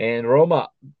 And Roma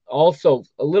also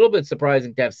a little bit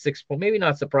surprising to have 6 points. Maybe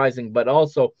not surprising, but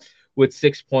also with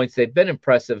 6 points. They've been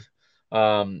impressive.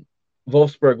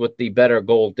 Wolfsburg with the better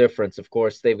goal difference, of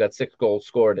course. They've got 6 goals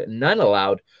scored, none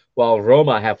allowed, while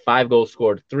Roma have 5 goals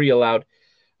scored, 3 allowed.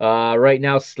 Right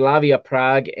now, Slavia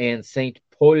Prague and St.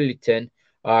 Pölten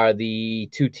are the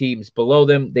 2 teams below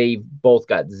them. They've both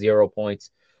got 0 points.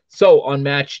 So on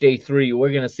match day 3,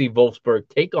 we're going to see Wolfsburg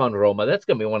take on Roma. That's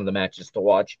going to be one of the matches to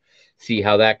watch, see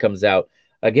how that comes out.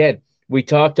 Again, we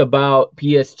talked about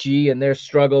PSG and their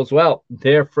struggles. Well,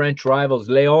 their French rivals,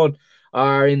 Lyon,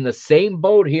 are in the same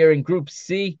boat here in Group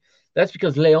C. That's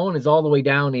because Lyon is all the way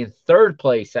down in third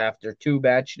place after 2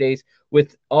 match days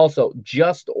with also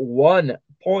just 1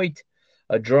 point,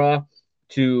 a draw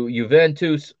to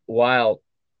Juventus, while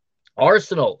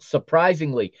Arsenal,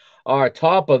 surprisingly, are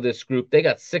top of this group. They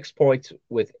got 6 points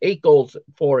with 8 goals,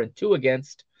 4 and 2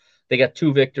 against. They got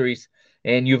 2 victories.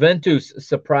 And Juventus,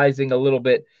 surprising a little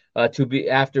bit to be,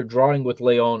 after drawing with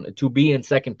Lyon, to be in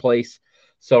second place.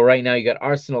 So right now you got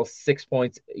Arsenal 6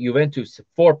 points, Juventus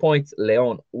 4 points,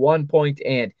 Lyon 1 point,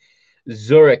 and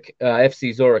Zurich,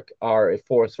 FC Zurich are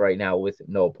fourth right now with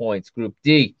no points. Group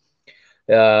D,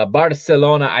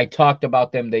 Barcelona, I talked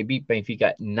about them. They beat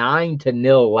Benfica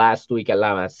 9-0 last week at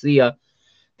La Masia.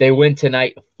 They win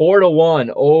tonight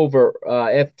 4-1 over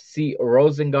FC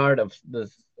Rosengard of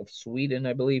Sweden,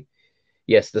 I believe.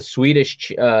 Yes, the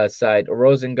Swedish side,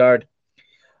 Rosengard.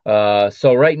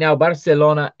 So right now,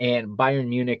 Barcelona and Bayern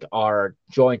Munich are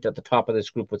joint at the top of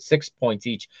this group with 6 points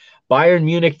each. Bayern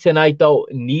Munich tonight, though,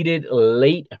 needed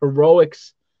late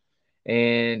heroics.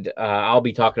 And I'll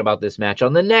be talking about this match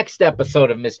on the next episode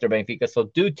of Mr. Benfica. So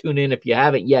do tune in if you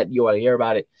haven't yet. You want to hear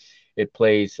about it. It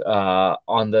plays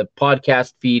on the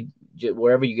podcast feed,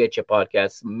 wherever you get your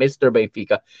podcasts, Mr.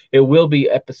 Benfica. It will be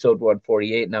episode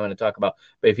 148, and I'm going to talk about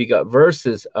Benfica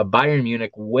versus Bayern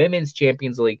Munich Women's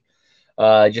Champions League.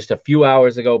 Just a few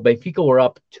hours ago, Benfica were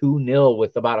up 2-0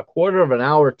 with about a quarter of an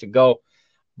hour to go,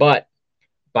 but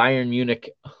Bayern Munich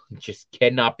just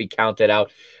cannot be counted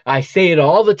out. I say it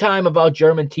all the time about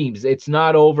German teams. It's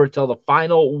not over till the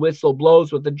final whistle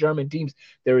blows with the German teams.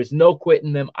 There is no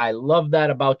quitting them. I love that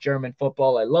about German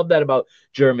football. I love that about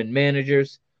German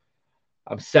managers.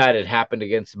 I'm sad it happened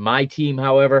against my team,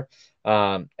 however.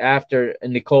 After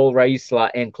Nicole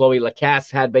Raisla and Chloe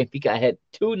Lacasse had Benfica ahead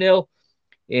 2-0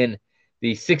 in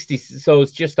the 60s. So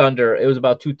it's just under, it was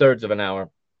about 2/3 of an hour.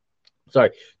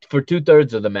 Sorry, for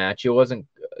 2/3 of the match. It wasn't,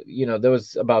 there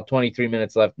was about 23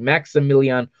 minutes left.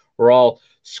 Maximilian Raul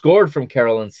scored from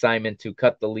Caroline Simon to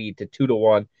cut the lead to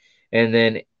 2-1. And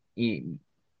then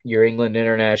your England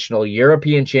international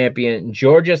European champion,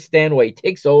 Georgia Stanway,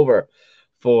 takes over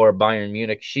for Bayern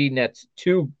Munich. She nets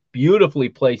 2 beautifully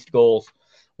placed goals,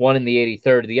 one in the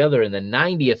 83rd, the other in the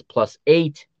 90th,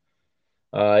 +8.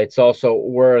 It's also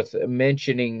worth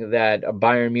mentioning that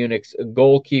Bayern Munich's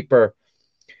goalkeeper,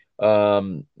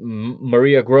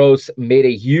 Maria Gross, made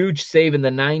a huge save in the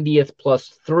 90th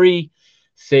 +3,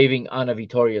 saving Ana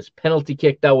Vitoria's penalty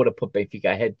kick. That would have put Benfica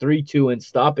ahead 3-2 in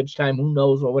stoppage time. Who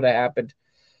knows what would have happened?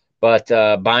 But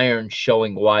Bayern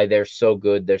showing why they're so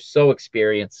good. They're so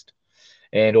experienced,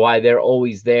 and why they're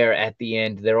always there at the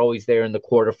end. They're always there in the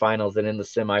quarterfinals and in the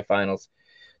semifinals.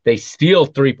 They steal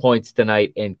 3 points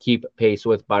tonight and keep pace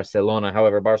with Barcelona.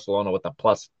 However, Barcelona with a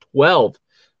 +12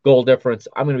 goal difference.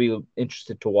 I'm going to be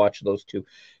interested to watch those two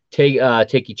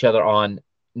take each other on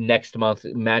next month.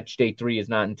 Match day 3 is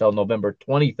not until November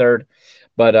 23rd,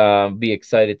 but be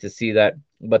excited to see that.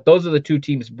 But those are the two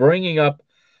teams bringing up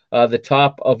the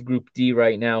top of Group D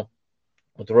right now,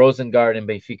 with Rosengard and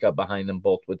Benfica behind them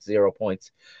both with 0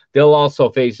 points. They'll also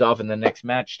face off in the next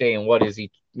match day, and what is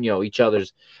each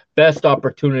other's best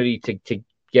opportunity to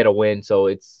get a win. So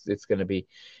it's going to be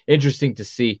interesting to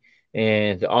see.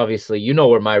 And obviously, you know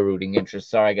where my rooting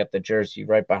interests are. I got the jersey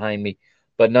right behind me.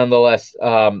 But nonetheless,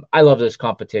 I love this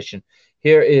competition.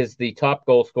 Here is the top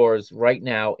goal scorers right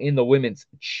now in the Women's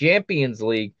Champions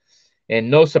League.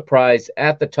 And no surprise,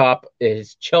 at the top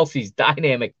is Chelsea's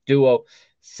dynamic duo,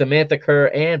 Samantha Kerr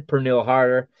and Pernille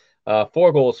Harder.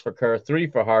 4 goals for Kerr, 3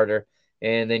 for Harder.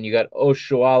 And then you got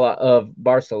Oshuala of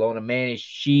Barcelona. Man, is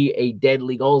she a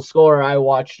deadly goal scorer. I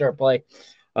watched her play.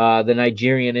 The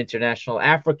Nigerian International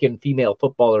African Female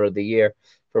Footballer of the Year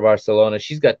for Barcelona.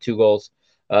 She's got 2 goals.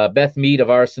 Beth Mead of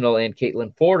Arsenal and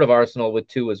Caitlin Ford of Arsenal with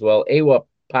 2 as well. Awa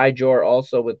Pajor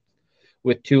also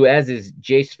with 2, as is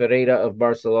Jace Ferreira of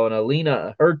Barcelona.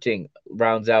 Lena Hurting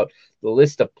rounds out the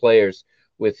list of players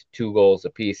with 2 goals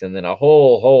apiece, and then a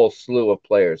whole slew of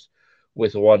players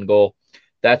with 1 goal.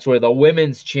 That's where the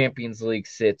Women's Champions League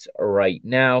sits right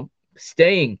now.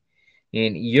 Staying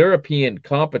in European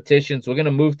competitions, we're going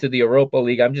to move to the Europa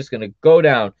League. I'm just going to go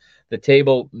down the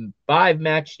table 5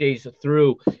 match days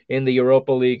through in the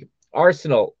Europa League.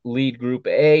 Arsenal lead Group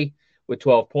A with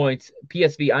 12 points.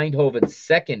 PSV Eindhoven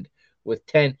second with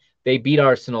 10. They beat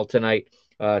Arsenal tonight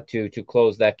to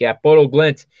close that gap. Bodo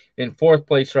Glimt in 4th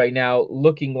place right now,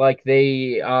 looking like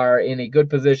they are in a good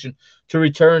position to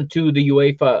return to the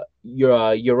UEFA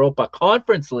Europa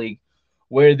Conference League,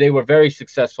 where they were very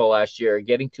successful last year,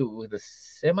 getting to the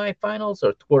semifinals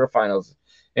or quarterfinals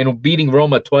and beating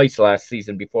Roma twice last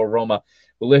season before Roma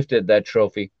lifted that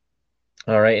trophy.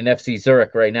 All right, and FC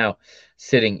Zurich right now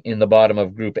sitting in the bottom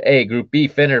of Group A. Group B,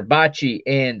 Fenerbahce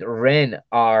and Rennes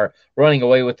are running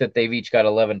away with it. They've each got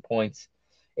 11 points.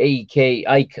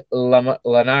 AEK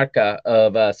Larnaca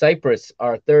of Cyprus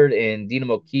are 3rd, and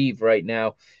Dinamo Kyiv right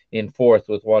now in 4th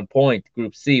with 1 point.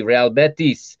 Group C, Real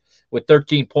Betis with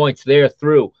 13 points. They're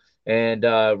through, and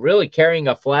really carrying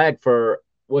a flag for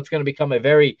what's going to become a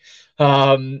very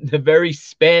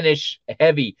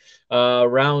Spanish-heavy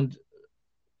round.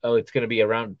 Oh, it's going to be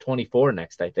around 24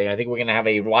 next, I think. I think we're going to have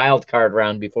a wild card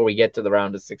round before we get to the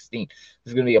round of 16.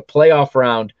 There's going to be a playoff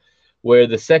round where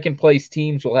the second place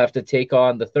teams will have to take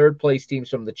on the third place teams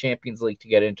from the Champions League to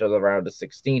get into the round of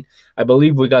 16. I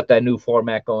believe we got that new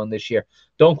format going this year.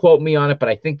 Don't quote me on it, but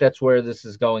I think that's where this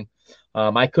is going.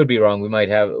 I could be wrong. We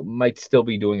might still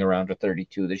be doing a round of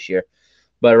 32 this year.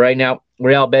 But right now,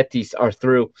 Real Betis are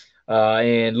through.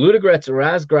 And Ludogorets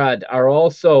Razgrad are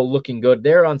also looking good.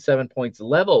 They're on 7 points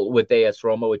level with AS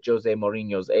Roma, with Jose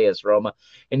Mourinho's AS Roma.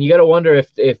 And you got to wonder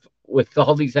if with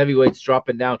all these heavyweights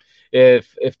dropping down,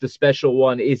 if the special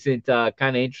one isn't kind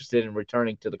of interested in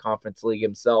returning to the Conference League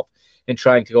himself and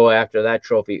trying to go after that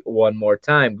trophy one more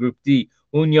time. Group D,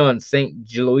 Union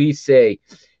Saint-Gilloise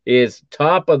is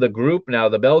top of the group now.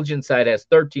 The Belgian side has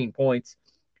 13 points.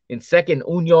 In second,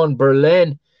 Union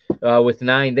Berlin with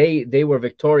 9. They were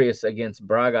victorious against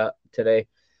Braga today.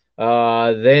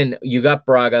 Then you got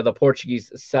Braga. The Portuguese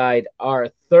side are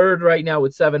 3rd right now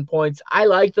with 7 points. I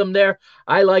like them there.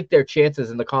 I like their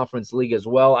chances in the Conference League as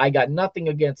well. I got nothing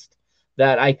against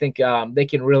that. I think they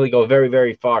can really go very,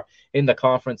 very far in the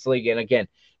Conference League. And again,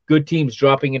 good teams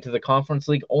dropping into the Conference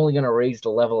League only going to raise the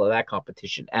level of that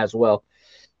competition as well.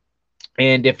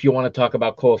 And if you want to talk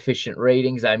about coefficient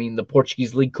ratings, I mean, the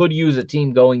Portuguese league could use a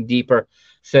team going deeper,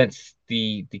 since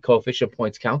the coefficient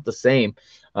points count the same.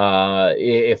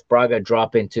 If Braga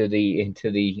drop into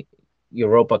the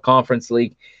Europa Conference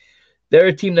League, they're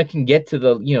a team that can get to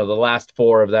the last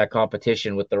 4 of that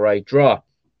competition with the right draw.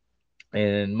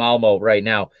 And Malmo right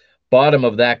now, bottom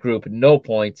of that group, no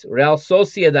points. Real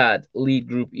Sociedad lead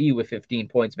Group E with 15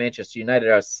 points. Manchester United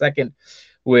are 2nd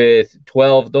with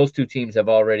 12. Those two teams have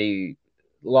already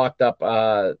locked up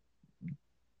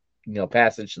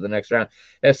passage to the next round.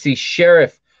 FC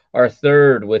Sheriff are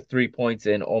third with 3 points,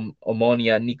 and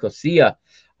Omonia Nicosia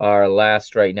are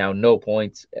last right now, no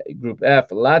points. Group F,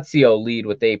 Lazio lead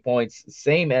with 8 points,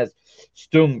 same as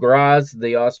Sturm Graz,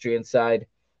 the Austrian side.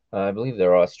 I believe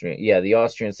they're Austrian. Yeah, the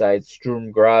Austrian side,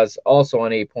 Sturm Graz, also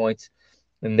on 8 points.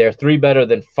 And they're 3 better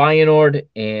than Feyenoord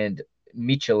and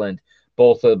Michelin.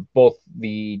 Both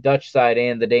the Dutch side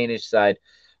and the Danish side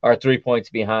are 3 points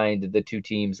behind the two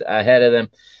teams ahead of them.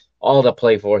 All to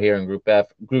play for here in Group F.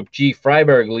 Group G,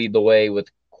 Freiburg lead the way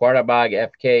with Qarabağ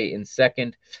FK in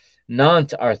second.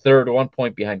 Nantes are third, 1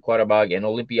 point behind Qarabağ, and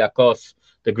Olympiacos,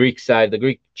 the Greek side, the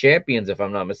Greek champions, if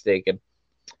I'm not mistaken,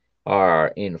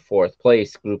 are in fourth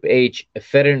place. Group H,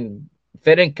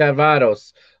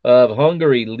 Ferencváros of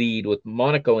Hungary lead with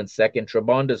Monaco in second,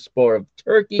 Trabzonspor of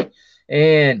Turkey,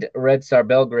 and Red Star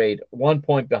Belgrade 1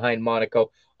 point behind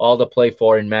Monaco, all to play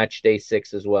for in match day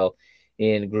 6 as well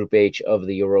in Group H of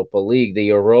the Europa League. The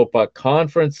Europa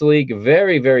Conference League,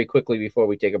 very, very quickly before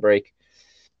we take a break.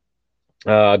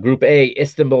 Group A,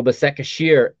 Istanbul,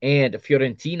 Başakşehir, and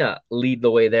Fiorentina lead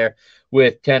the way there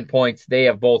with 10 points. They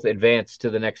have both advanced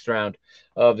to the next round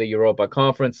of the Europa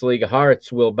Conference League.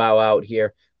 Hearts will bow out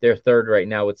here. They're third right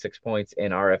now with 6 points,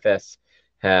 and RFS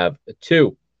have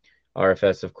 2.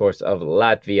 RFS, of course, of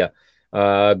Latvia.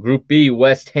 Group B,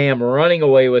 West Ham running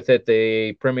away with it.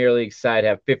 The Premier League side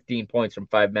have 15 points from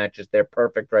 5 matches. They're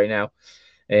perfect right now,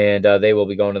 and they will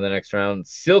be going to the next round.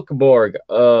 Silkeborg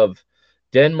of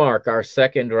Denmark are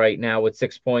second right now with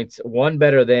 6 points, 1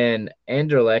 better than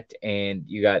Anderlecht, and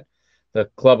you got the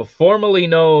club formerly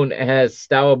known as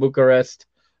Steaua Bucharest,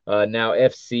 now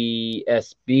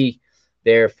FCSB.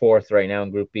 They're fourth right now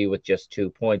in Group B with just 2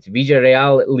 points.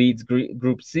 Villarreal leads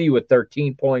Group C with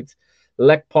 13 points.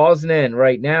 Lech Poznan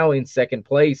right now in second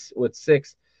place with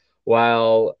 6,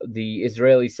 while the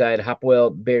Israeli side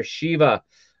Hapoel Beersheva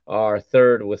are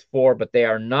third with 4, but they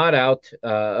are not out.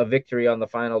 A victory on the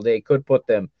final day could put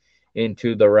them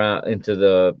into the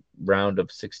round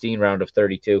of 16, round of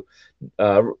 32.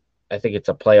 I think it's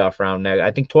a playoff round now.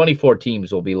 I think 24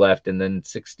 teams will be left, and then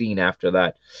 16 after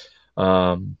that.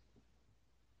 For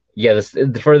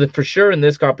sure in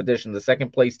this competition, the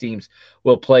second place teams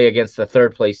will play against the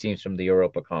third place teams from the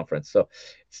Europa Conference. So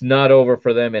it's not over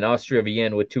for them. In Austria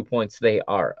Vienna with 2 points, they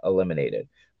are eliminated.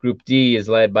 Group D is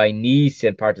led by Nice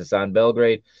and Partizan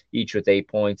Belgrade, each with 8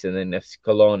 points, and then FC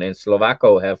Cologne and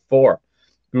Slovako have 4.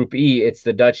 Group E, it's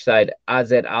the Dutch side,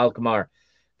 AZ Alkmaar.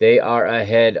 They are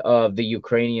ahead of the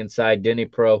Ukrainian side,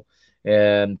 Dnipro,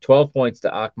 12 points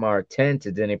to Alkmaar, 10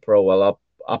 to Dnipro, while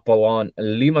Apollon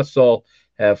Limassol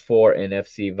have 4, and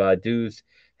FC Vaduz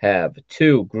have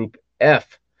 2. Group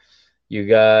F, you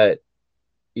got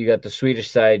the Swedish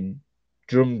side,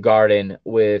 Drumgarden,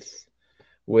 with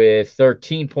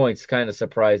 13 points, kind of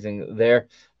surprising there.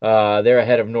 They're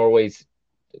ahead of Norway's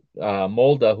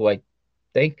Molde, who I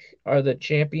think are the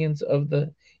champions of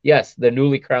the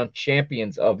newly crowned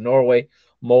champions of Norway,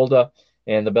 Molde,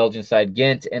 and the Belgian side,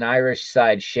 Ghent, and Irish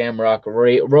side, Shamrock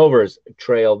Rovers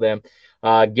trail them.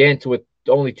 Ghent with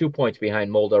only 2 points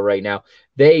behind Molde right now.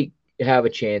 They have a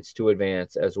chance to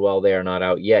advance as well. They are not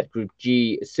out yet. Group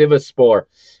G, Sivasspor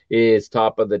is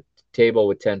top of the table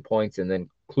with 10 points, and then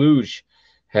Cluj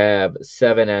have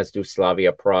 7, as do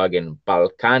Slavia Prague, and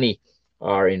Balkani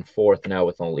are in fourth now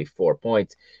with only 4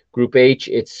 points. Group H,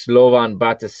 it's Slovan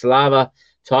Bratislava,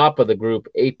 top of the group,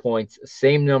 8 points,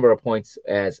 same number of points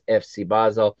as FC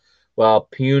Basel, while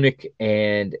Punic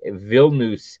and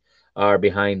Vilnius are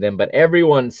behind them, but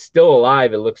everyone's still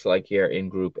alive, it looks like, here in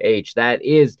Group H. That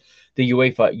is the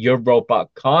UEFA Europa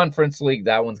Conference League.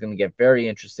 That one's going to get very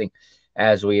interesting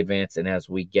as we advance and as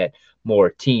we get more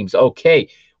teams. Okay,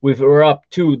 we're up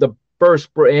to the first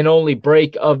and only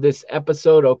break of this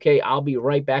episode. Okay, I'll be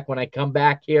right back. When I come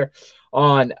back here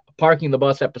on Parking the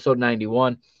Bus, episode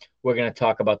 91, we're going to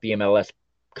talk about the MLS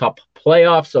Cup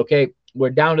playoffs. Okay,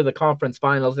 we're down to the conference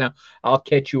finals now. I'll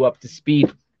catch you up to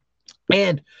speed,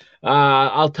 and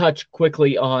I'll touch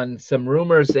quickly on some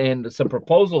rumors and some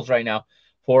proposals right now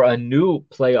for a new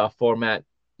playoff format.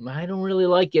 I don't really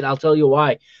like it. I'll tell you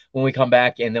why when we come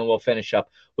back, and then we'll finish up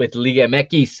with Liga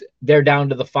MX. They're down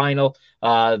to the final.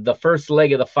 The first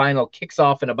leg of the final kicks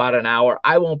off in about an hour.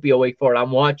 I won't be awake for it.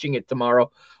 I'm watching it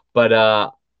tomorrow, but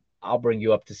I'll bring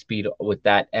you up to speed with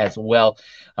that as well.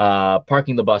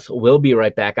 Parking the Bus will be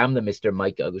right back. I'm the Mr.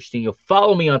 Mike Agostinho.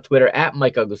 Follow me on Twitter at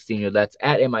Mike Agostinho. That's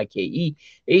at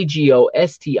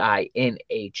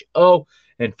MikeAgostinho.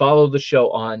 And follow the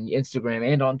show on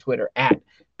Instagram and on Twitter at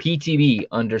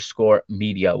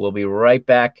PTB_media. We'll be right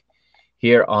back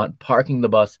here on Parking the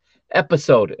Bus,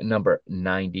 episode number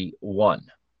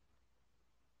 91.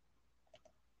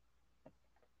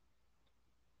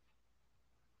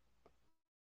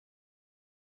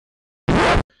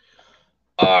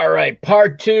 All right,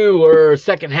 part two or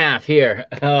second half here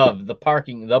of the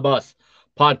Parking the Bus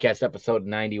podcast, episode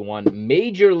 91,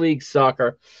 Major League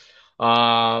Soccer.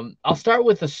 I'll start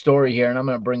with a story here, and I'm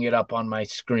going to bring it up on my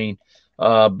screen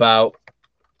about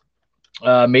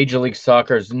Major League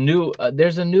Soccer's new.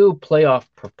 There's a new playoff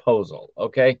proposal.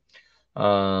 Okay,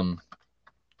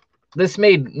 this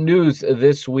made news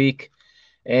this week,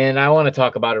 and I want to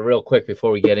talk about it real quick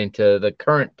before we get into the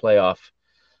current playoff.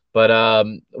 But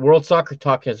World Soccer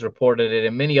Talk has reported it,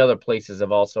 and many other places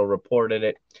have also reported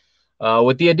it.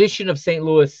 With the addition of St.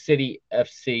 Louis City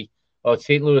St.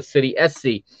 Louis City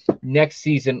SC, next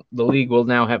season the league will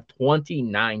now have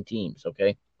 29 teams.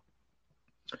 Okay,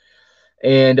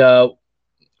 and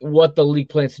what the league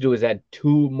plans to do is add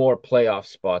 2 more playoff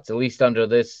spots, at least under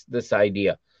this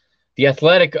idea. The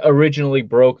Athletic originally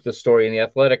broke the story, and the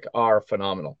Athletic are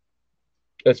phenomenal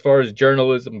as far as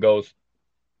journalism goes.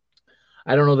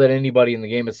 I don't know that anybody in the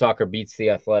game of soccer beats the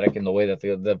Athletic in the way that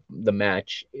the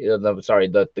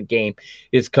game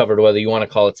is covered, whether you want to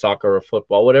call it soccer or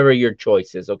football, whatever your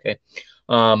choice is. Okay,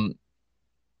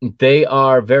 they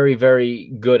are very,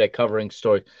 very good at covering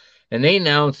stories, and they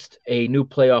announced a new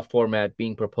playoff format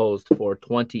being proposed for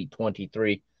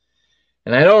 2023.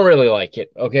 And I don't really like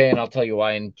it, okay? And I'll tell you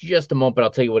why in just a moment, but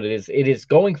I'll tell you what it is. It is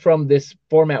going from this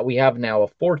format we have now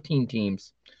of 14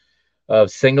 teams of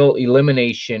single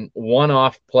elimination,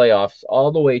 one-off playoffs,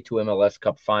 all the way to MLS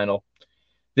Cup final.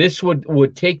 This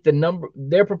would take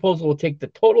their proposal would take the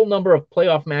total number of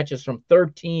playoff matches from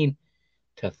 13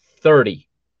 to 30.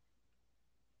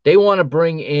 They want to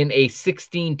bring in a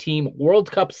 16-team World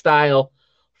Cup style,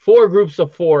 4 groups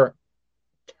of 4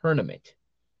 tournament.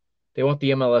 They want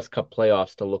the MLS Cup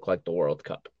playoffs to look like the World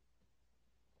Cup.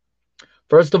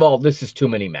 First of all, this is too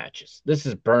many matches. This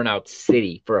is burnout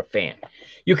city for a fan.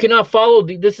 You cannot follow.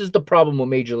 This is the problem with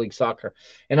Major League Soccer.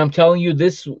 And I'm telling you,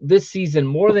 this season,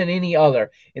 more than any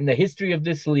other in the history of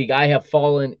this league, I have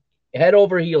fallen head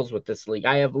over heels with this league.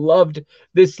 I have loved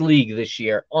this league this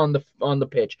year on the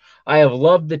pitch. I have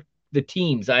loved the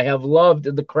teams. I have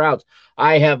loved the crowds.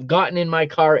 I have gotten in my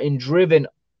car and driven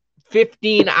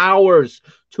 15 hours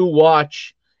to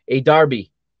watch a derby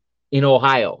in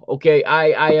Ohio. Okay,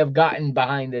 I have gotten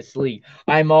behind this league.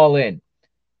 I'm all in.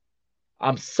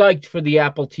 I'm psyched for the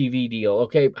Apple TV deal.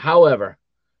 Okay, however,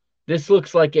 this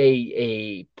looks like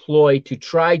a ploy to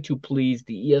try to please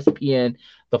the ESPN,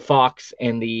 the Fox,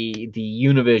 and the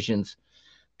Univisions,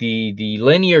 the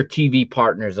linear TV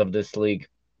partners of this league.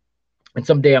 And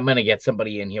someday I'm going to get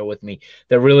somebody in here with me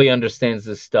that really understands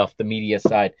this stuff, the media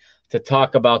side, to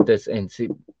talk about this and see,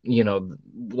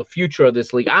 the future of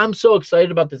this league. I'm so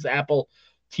excited about this Apple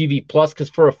TV Plus because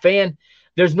for a fan,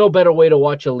 there's no better way to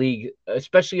watch a league,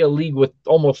 especially a league with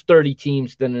almost 30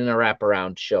 teams, than in a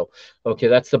wraparound show. Okay,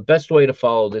 that's the best way to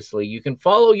follow this league. You can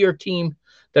follow your team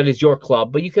that is your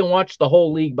club, but you can watch the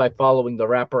whole league by following the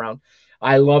wraparound.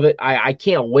 I love it. I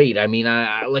can't wait. I mean,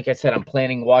 like I said, I'm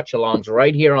planning watch-alongs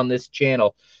right here on this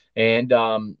channel, and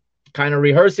kind of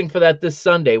rehearsing for that this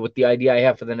Sunday with the idea I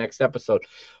have for the next episode.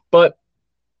 But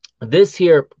this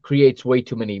here creates way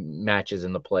too many matches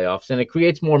in the playoffs, and it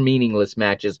creates more meaningless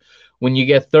matches when you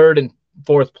get third and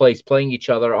fourth place playing each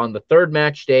other on the third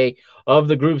match day of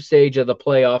the group stage of the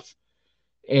playoffs,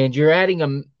 and you're adding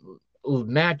a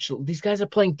match. These guys are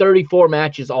playing 34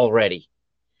 matches already.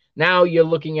 Now you're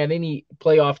looking at any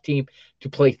playoff team to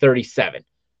play 37,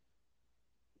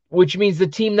 which means the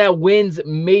team that wins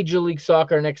Major League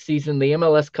Soccer next season, the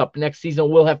MLS Cup next season,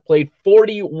 will have played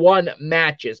 41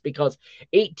 matches because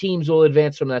 8 teams will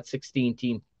advance from that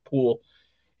 16-team pool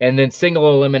and then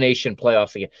single elimination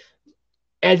playoffs again.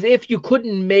 As if you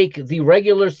couldn't make the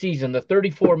regular season, the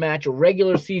 34-match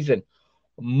regular season,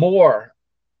 more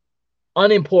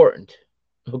unimportant,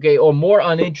 okay, or more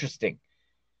uninteresting.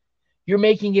 You're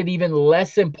making it even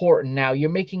less important now. You're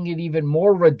making it even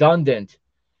more redundant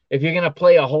if you're going to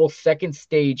play a whole second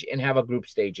stage and have a group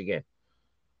stage again.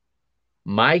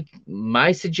 My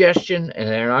suggestion, and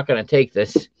they're not going to take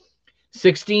this,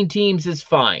 16 teams is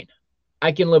fine.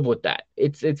 I can live with that.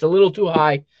 It's a little too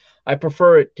high. I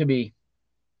prefer it to be.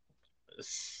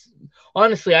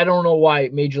 Honestly, I don't know why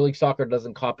Major League Soccer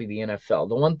doesn't copy the NFL.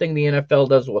 The one thing the NFL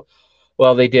does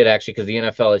well, they did actually, because the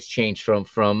NFL has changed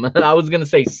from I was going to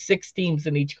say 6 teams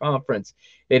in each conference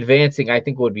advancing. I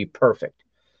think would be perfect.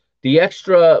 The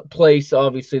extra place,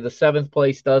 obviously, the 7th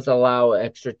place does allow an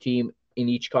extra team in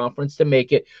each conference to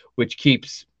make it, which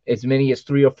keeps as many as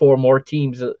 3 or 4 more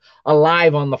teams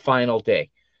alive on the final day.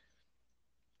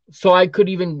 So I could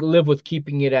even live with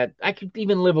keeping it at, I could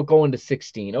even live with going to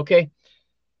 16, okay?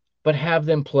 But have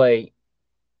them play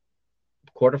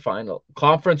quarterfinal,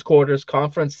 conference quarters,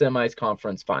 conference semis,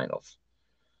 conference finals.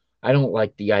 I don't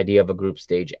like the idea of a group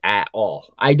stage at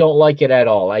all. I don't like it at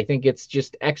all. I think it's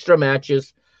just extra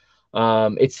matches.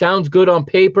 It sounds good on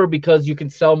paper because you can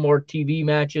sell more TV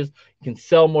matches, you can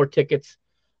sell more tickets.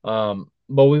 But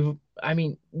we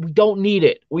don't need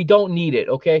it. We don't need it.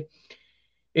 Okay.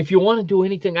 If you want to do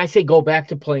anything, I say go back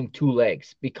to playing two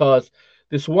legs because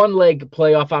this one leg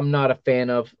playoff I'm not a fan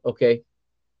of. Okay.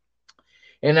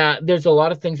 And there's a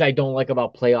lot of things I don't like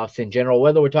about playoffs in general,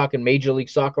 whether we're talking Major League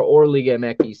Soccer or Liga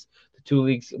MX, the two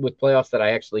leagues with playoffs that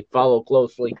I actually follow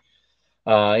closely.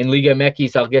 In Liga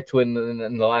MX, I'll get to in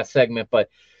the last segment, but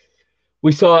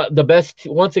we saw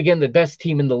once again, the best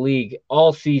team in the league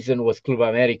all season was Club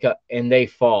America, and they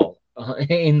fall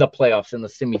in the playoffs, in the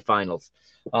semifinals.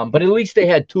 But at least they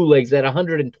had two legs. They had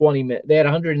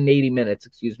 180 minutes,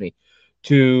 excuse me,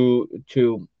 to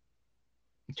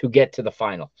get to the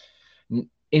final.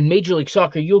 In Major League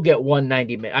Soccer, you'll get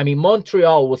 190 minutes. I mean,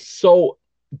 Montreal was so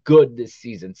good this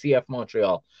season. CF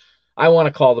Montreal. I want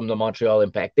to call them the Montreal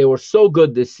Impact. They were so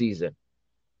good this season.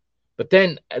 But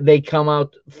then they come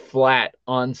out flat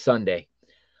on Sunday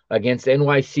against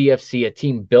NYCFC, a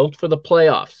team built for the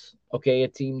playoffs. Okay, a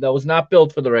team that was not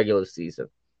built for the regular season.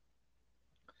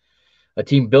 A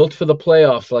team built for the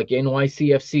playoffs like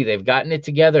NYCFC. They've gotten it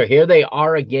together. Here they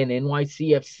are again.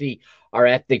 NYCFC they're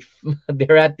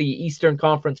at the Eastern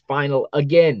Conference Final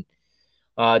again,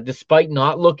 despite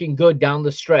not looking good down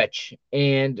the stretch,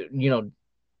 and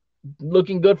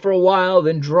looking good for a while,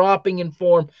 then dropping in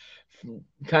form,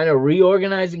 kind of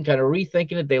reorganizing, kind of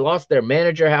rethinking it. They lost their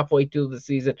manager halfway through the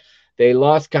season. They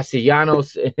lost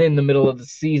Castellanos in the middle of the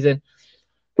season,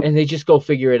 and they just go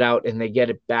figure it out, and they get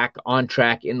it back on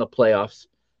track in the playoffs.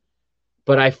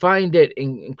 But I find it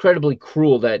incredibly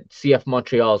cruel that CF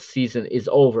Montreal's season is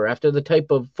over after the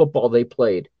type of football they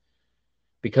played.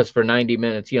 Because for 90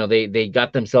 minutes, they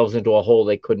got themselves into a hole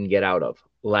they couldn't get out of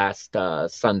last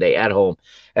Sunday at home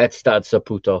at Stade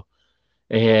Saputo.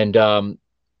 And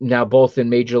now both in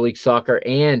Major League Soccer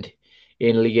and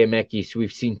in Liga MX,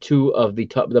 we've seen two of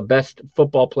the best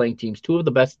football playing teams, two of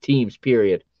the best teams,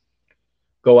 period,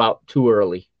 go out too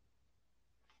early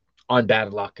on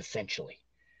bad luck, essentially.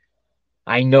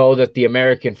 I know that the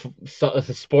American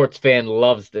sports fan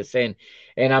loves this, and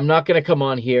I'm not going to come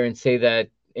on here and say that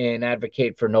and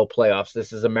advocate for no playoffs.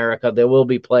 This is America. There will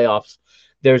be playoffs.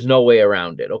 There's no way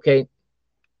around it, okay?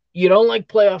 You don't like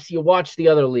playoffs, you watch the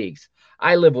other leagues.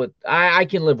 I can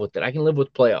live with it. I can live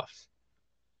with playoffs.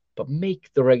 But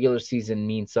make the regular season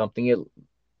mean something.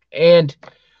 And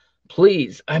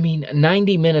please,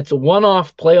 90 minutes,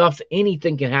 one-off playoffs,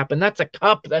 anything can happen. That's a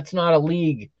cup. That's not a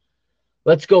league.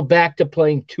 Let's go back to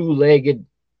playing two-legged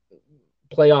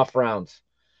playoff rounds.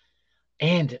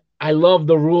 And I love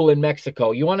the rule in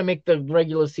Mexico. You want to make the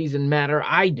regular season matter?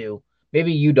 I do.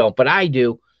 Maybe you don't, but I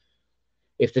do.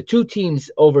 If the two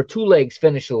teams over two legs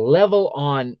finish level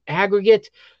on aggregate,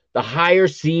 the higher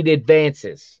seed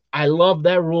advances. I love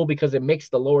that rule because it makes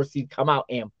the lower seed come out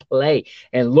and play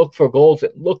and look for goals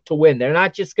and look to win. They're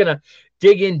not just going to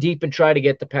dig in deep and try to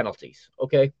get the penalties,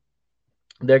 okay?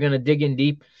 They're going to dig in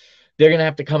deep. They're going to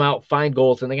have to come out, find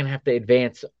goals, and they're going to have to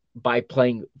advance by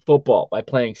playing football, by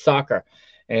playing soccer.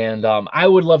 And I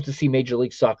would love to see Major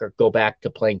League Soccer go back to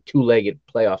playing two-legged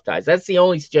playoff ties. That's the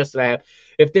only suggestion I have.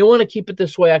 If they want to keep it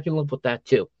this way, I can live with that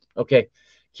too. Okay,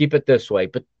 keep it this way.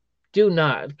 But do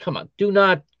not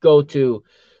go to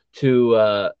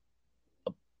a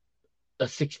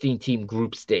 16-team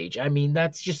group stage.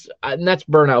 That's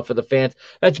burnout for the fans.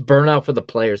 That's burnout for the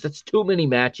players. That's too many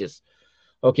matches.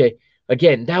 Okay.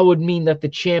 Again, that would mean that the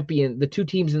two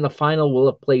teams in the final will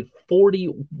have played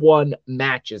 41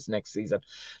 matches next season.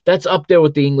 That's up there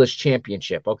with the English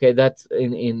Championship. Okay, that's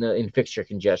in fixture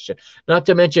congestion. Not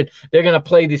to mention they're going to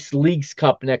play this Leagues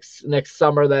Cup next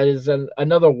summer. That is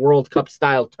another World Cup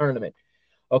style tournament.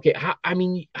 Okay, how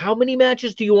many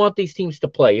matches do you want these teams to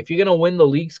play? If you're going to win the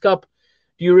Leagues Cup,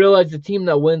 do you realize the team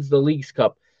that wins the Leagues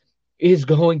Cup is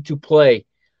going to play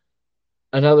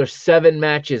another 7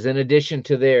 matches in addition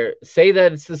to say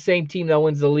that it's the same team that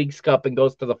wins the Leagues Cup and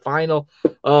goes to the final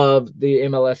of the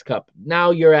MLS Cup.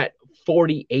 Now you're at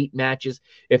 48 matches.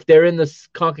 If they're in the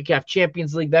CONCACAF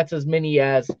Champions League, that's as many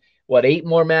as, 8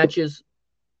 more matches?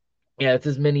 Yeah, it's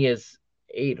as many as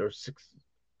 8 or 6.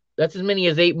 That's as many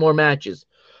as 8 more matches.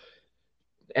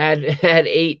 Add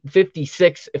 8,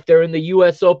 56. If they're in the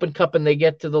U.S. Open Cup and they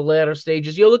get to the latter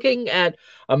stages, you're looking at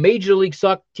a Major League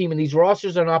Soccer team, and these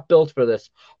rosters are not built for this,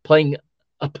 playing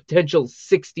a potential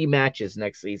 60 matches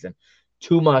next season.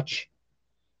 Too much.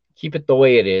 Keep it the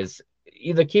way it is.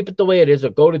 Either keep it the way it is or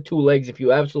go to two legs if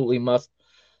you absolutely must.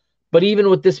 But even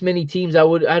with this many teams,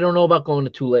 I don't know about going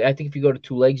to two legs. I think if you go to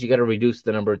two legs, you got to reduce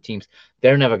the number of teams.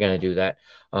 They're never going to do that.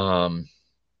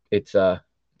 It's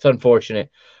unfortunate,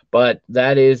 but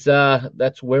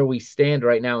that's where we stand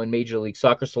right now in Major League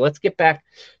Soccer. So let's get back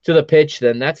to the pitch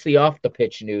then. That's the off the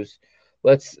pitch news.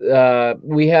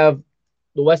 We have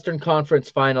the Western Conference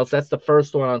Finals. That's the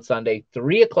first one on Sunday,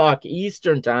 3:00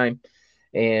 Eastern time.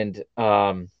 And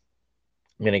I'm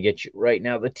going to get you right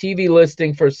now the TV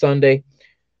listing for Sunday.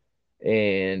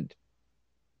 And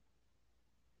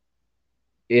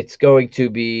it's going to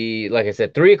be, like I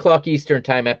said, 3:00 Eastern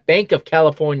time at Bank of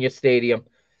California Stadium.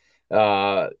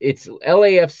 It's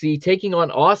LAFC taking on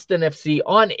Austin FC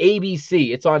on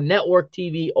ABC. It's on network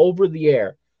TV over the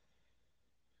air.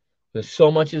 There's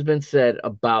so much has been said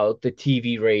about the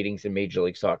TV ratings in Major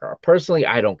League Soccer. Personally,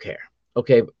 I don't care.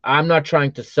 Okay, I'm not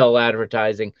trying to sell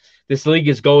advertising. This league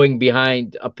is going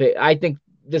behind I think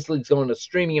this league's going to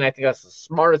streaming, and I think that's the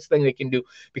smartest thing they can do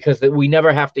because we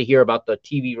never have to hear about the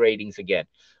TV ratings again.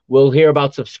 We'll hear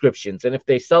about subscriptions, and if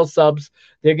they sell subs,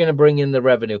 they're going to bring in the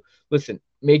revenue. Listen,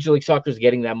 Major League Soccer is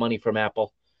getting that money from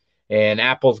Apple, and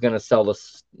Apple's going to sell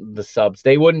the subs.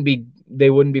 They wouldn't be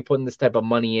putting this type of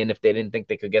money in if they didn't think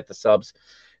they could get the subs.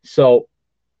 So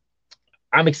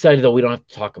I'm excited that we don't have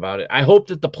to talk about it. I hope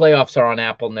that the playoffs are on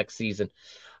Apple next season.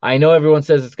 I know everyone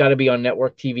says it's got to be on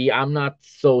network TV. I'm not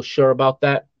so sure about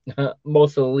that.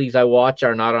 Most of the leagues I watch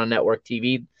are not on network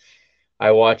TV.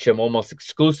 I watch them almost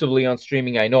exclusively on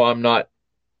streaming. I know I'm not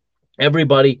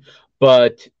everybody,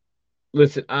 but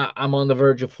listen, I'm on the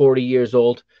verge of 40 years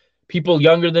old. People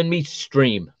younger than me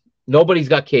stream. Nobody's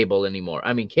got cable anymore.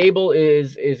 I mean, cable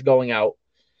is going out.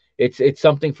 It's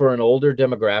something for an older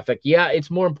demographic. Yeah,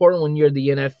 it's more important when you're the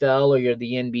NFL or you're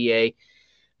the NBA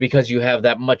because you have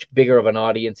that much bigger of an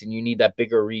audience and you need that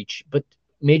bigger reach. But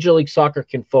Major League Soccer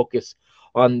can focus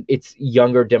on its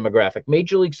younger demographic.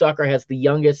 Major League Soccer has the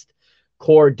youngest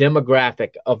core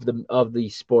demographic of the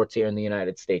sports here in the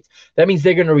United States. That means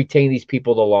they're going to retain these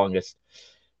people the longest.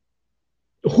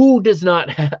 Who does not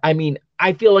I mean,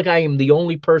 I feel like I am the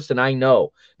only person I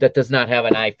know that does not have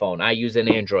an iPhone. I use an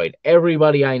Android.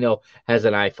 Everybody I know has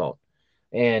an iPhone.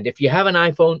 And if you have an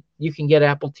iPhone, you can get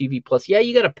Apple TV Plus. Yeah,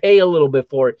 you got to pay a little bit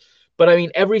for it. But I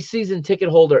mean, every season ticket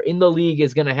holder in the league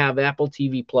is going to have Apple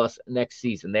TV Plus next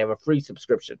season. They have a free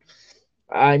subscription.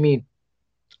 I mean,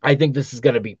 I think this is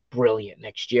going to be brilliant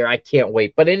next year. I can't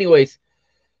wait. But anyways,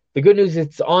 the good news,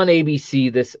 it's on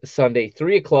ABC this Sunday,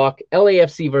 3:00,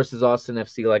 LAFC versus Austin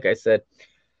FC, like I said.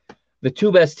 The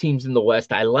two best teams in the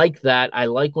West. I like that. I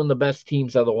like when the best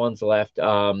teams are the ones left.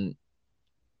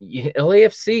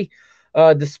 LAFC,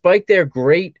 despite their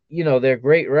great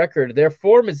record, their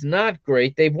form is not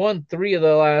great. They've won 3 of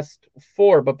the last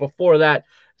 4, but before that,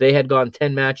 they had gone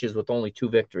 10 matches with only 2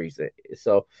 victories.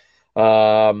 So,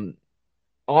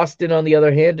 Austin, on the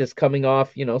other hand, is coming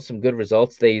off, some good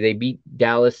results. They beat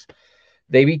Dallas.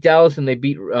 They beat Dallas and they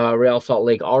beat Real Salt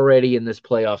Lake already in this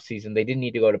playoff season. They didn't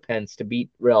need to go to Penn's to beat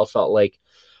Real Salt Lake.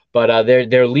 But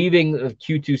they're leaving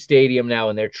Q2 Stadium now,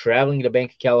 and they're traveling to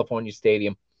Bank of California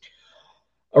Stadium.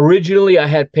 Originally, I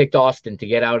had picked Austin to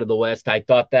get out of the West. I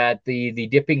thought that the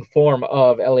dipping form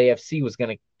of LAFC was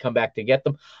going to come back to get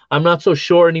them. I'm not so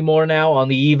sure anymore now on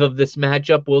the eve of this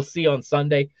matchup. We'll see on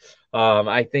Sunday.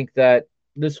 I think that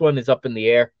this one is up in the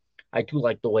air. I do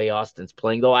like the way Austin's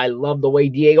playing, though. I love the way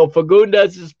Diego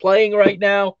Fagundes is playing right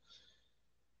now.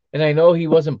 And I know he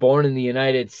wasn't born in the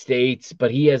United States,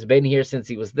 but he has been here since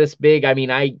he was this big. I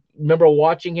mean, I remember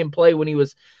watching him play when he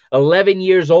was 11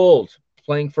 years old,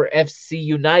 playing for FC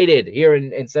United here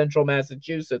in central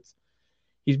Massachusetts.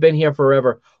 He's been here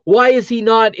forever. Why is he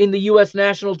not in the U.S.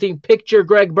 national team? Picture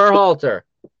Greg Berhalter.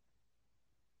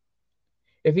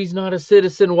 If he's not a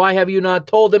citizen, why have you not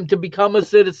told him to become a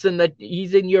citizen, that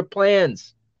he's in your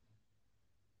plans?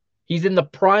 He's in the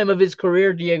prime of his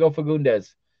career, Diego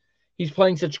Fagundes. He's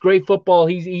playing such great football.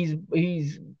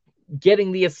 He's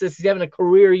getting the assists. He's having a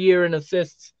career year in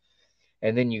assists.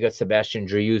 And then you got Sebastian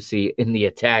Driussi in the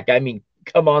attack. I mean,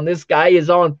 come on, this guy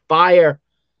is on fire.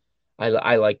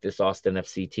 I like this Austin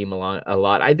FC team a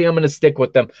lot. I think I'm going to stick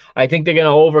with them. I think they're going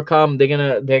to overcome. They're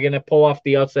going to pull off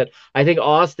the upset. I think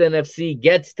Austin FC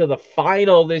gets to the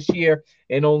final this year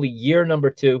in only year number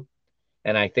 2,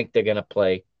 and I think they're going to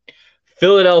play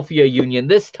Philadelphia Union.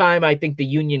 This time, I think the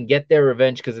Union get their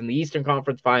revenge because in the Eastern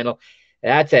Conference Final,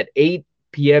 that's at 8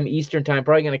 p.m. Eastern Time,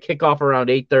 probably going to kick off around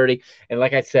 8:30. And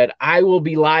like I said, I will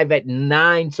be live at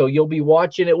 9, so you'll be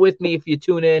watching it with me if you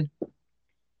tune in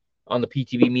on the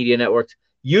PTV Media Network's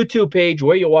YouTube page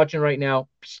where you're watching right now.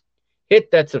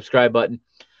 Hit that subscribe button.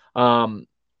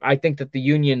 I think that the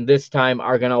Union this time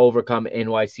are going to overcome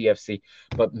NYCFC.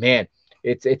 But, man,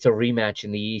 it's a rematch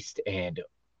in the East, and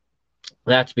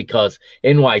that's because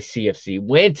NYCFC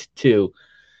went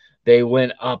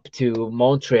up to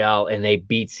Montreal and they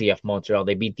beat CF Montreal.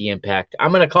 They beat the Impact.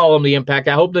 I'm going to call them the Impact.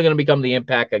 I hope they're going to become the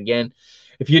Impact again.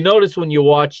 If you notice when you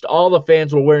watched, all the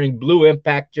fans were wearing blue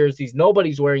Impact jerseys.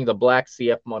 Nobody's wearing the black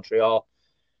CF Montreal.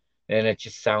 And it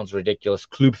just sounds ridiculous.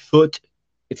 Club foot.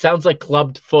 It sounds like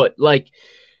clubbed foot. Like,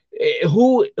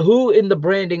 who in the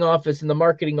branding office, in the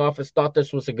marketing office, thought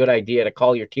this was a good idea to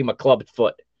call your team a clubbed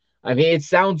foot? I mean, it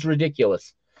sounds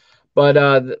ridiculous. But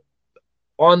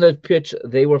on the pitch,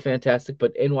 they were fantastic.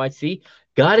 But NYC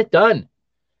got it done.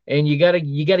 And you gotta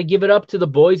give it up to the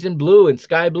boys in blue and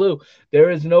sky blue. There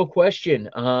is no question.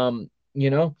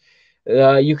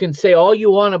 You can say all you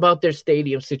want about their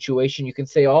stadium situation. You can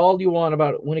say all you want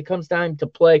about it. When it comes time to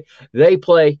play, they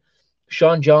play.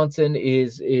 Sean Johnson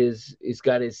is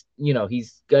got his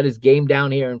he's got his game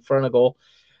down here in front of goal.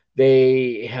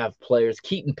 They have players.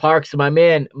 Keaton Parks, my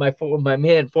man, former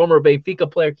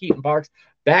Benfica player Keaton Parks,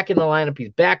 back in the lineup. He's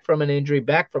back from an injury,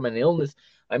 back from an illness.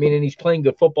 I mean, and he's playing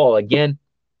good football again.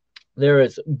 There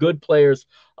is good players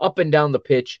up and down the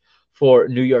pitch for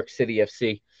New York City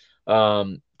FC.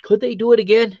 Could they do it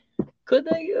again? Could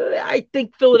they? I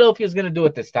think Philadelphia is going to do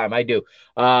it this time. I do.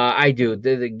 I do.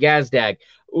 The Gazdag,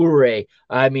 Ure.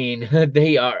 I mean,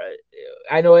 they are.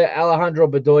 I know Alejandro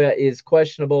Bedoya is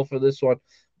questionable for this one,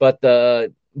 but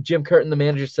Jim Curtin, the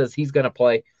manager, says he's going to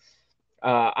play.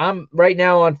 I'm right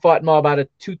now on FOTMA about a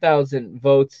 2,000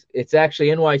 votes. It's actually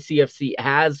NYCFC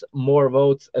has more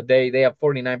votes. They have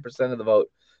 49% of the vote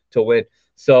to win.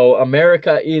 So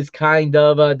America is kind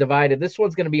of divided. This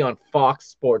one's going to be on Fox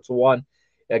Sports 1.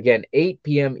 Again, 8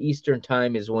 p.m. Eastern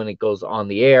time is when it goes on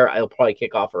the air. I'll probably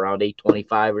kick off around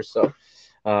 8:25 or so.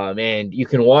 And you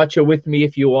can watch it with me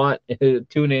if you want.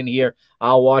 Tune in here.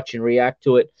 I'll watch and react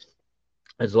to it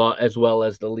as well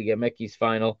as the Liga MX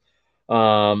final.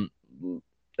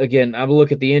 Again, I'm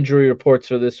look at the injury reports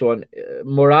for this one.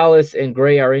 Morales and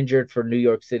Gray are injured for New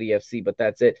York City FC, but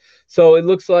that's it. So it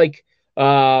looks like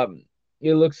Bedoya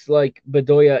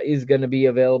is going to be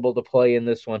available to play in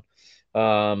this one.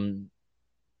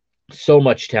 So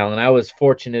much talent. I was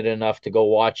fortunate enough to go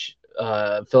watch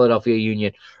Philadelphia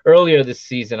Union earlier this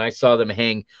season. I saw them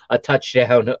hang a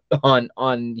touchdown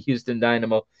on Houston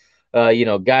Dynamo.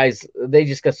 Guys, they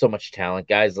just got so much talent.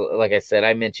 Guys, like I said,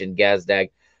 I mentioned Gazdag.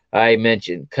 I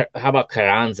mentioned, how about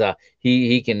Carranza?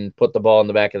 He can put the ball in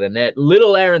the back of the net.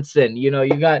 Little Aronson, you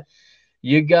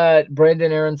got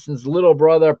Brendan Aronson's little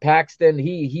brother Paxton.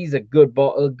 He's a good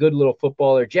little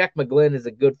footballer. Jack McGlynn is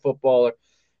a good footballer,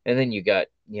 and then you got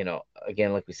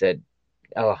again, like we said,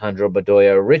 Alejandro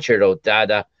Bedoya, Richard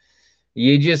Odada.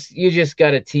 You just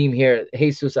got a team here.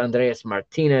 Jesus Andreas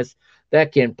Martinez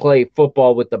that can play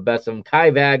football with the best of them. Kai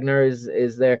Wagner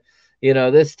is there.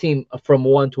 This team from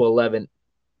 1 to 11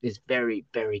 is very,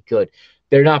 very good.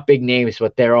 They're not big names,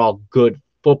 but they're all good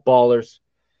footballers.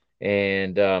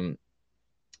 And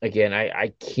again,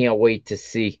 I can't wait to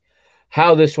see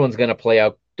how this one's going to play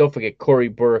out. Don't forget Corey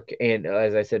Burke and,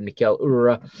 as I said, Mikel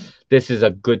Ura. This is a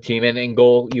good team. And in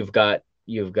goal, you've got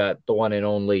the one and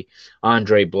only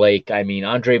Andre Blake. I mean,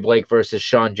 Andre Blake versus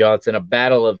Sean Johnson, a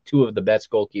battle of two of the best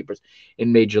goalkeepers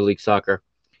in Major League Soccer.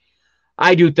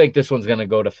 I do think this one's going to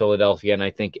go to Philadelphia, and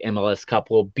I think MLS Cup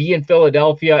will be in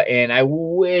Philadelphia, and I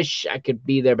wish I could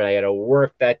be there, but I got to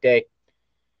work that day.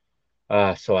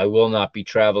 So I will not be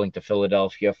traveling to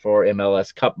Philadelphia for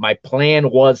MLS Cup. My plan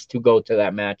was to go to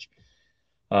that match.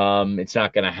 It's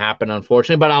not going to happen,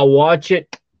 unfortunately, but I'll watch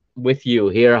it with you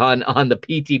here on the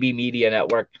PTB Media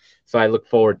Network. So I look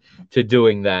forward to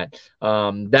doing that.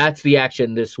 That's the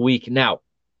action this week. Now,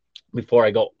 before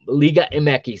I go, Liga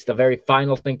MX, the very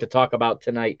final thing to talk about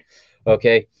tonight.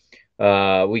 Okay.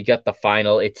 We got the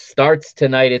final. It starts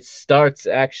tonight. It starts,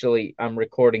 actually, I'm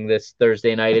recording this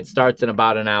Thursday night. It starts in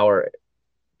about an hour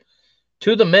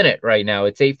to the minute right now.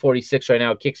 It's 8:46 right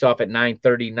now. It kicks off at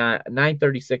 9:39.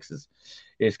 9:36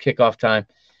 is kickoff time.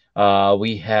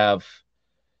 We have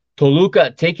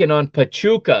Toluca taking on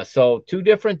Pachuca. So two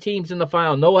different teams in the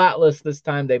final. No Atlas this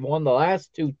time. They've won the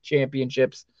last two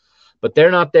championships, but they're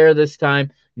not there this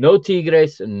time. No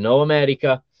Tigres, no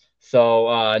America.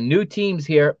 So new teams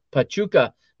here.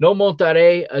 Pachuca, no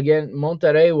Monterrey. Again,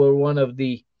 Monterrey were one of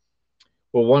the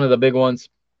big ones.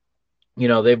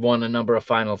 They've won a number of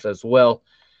finals as well.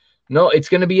 No, it's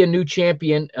going to be a new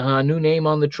champion, new name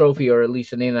on the trophy, or at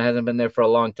least a name that hasn't been there for a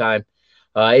long time.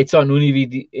 It's on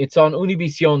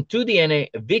Univision TUDN,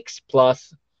 VIX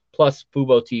Plus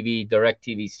Fubo TV,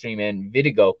 DirecTV Stream, and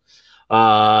Vidigo.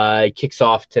 It kicks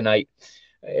off tonight,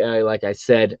 like I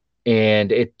said,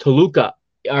 and Toluca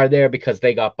are there because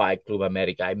they got by Club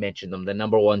America. I mentioned them, the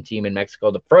number one team in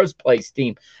Mexico, the first place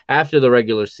team after the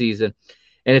regular season.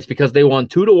 And it's because they won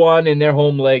 2-1 in their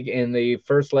home leg in the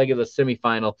first leg of the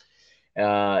semifinal.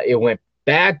 It went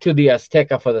back to the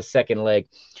Azteca for the second leg.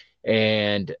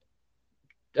 And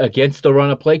against the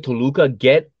run of play, Toluca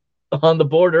get on the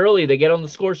board early. They get on the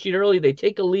score sheet early. They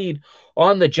take a lead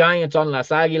on the Giants, on Las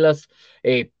Águilas.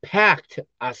 A packed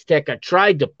Azteca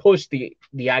tried to push the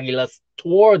Águilas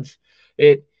towards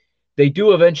it. They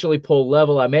do eventually pull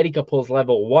level. America pulls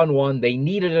level 1-1. They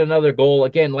needed another goal.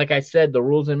 Again, like I said, the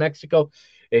rules in Mexico,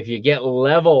 if you get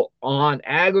level on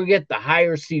aggregate, the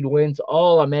higher seed wins.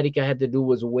 All America had to do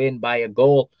was win by a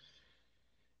goal.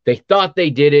 They thought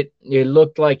they did it. It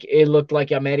looked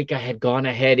like America had gone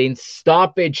ahead in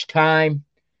stoppage time.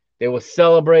 They were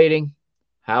celebrating.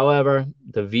 However,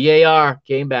 the VAR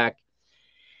came back,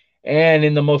 and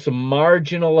in the most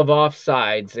marginal of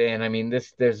offsides, and I mean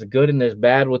there's good and there's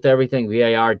bad with everything.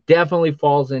 VAR definitely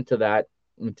falls into that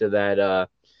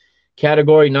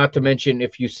category. Not to mention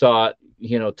if you saw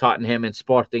Tottenham and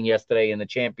Sporting yesterday in the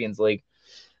Champions League,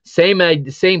 same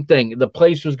thing. The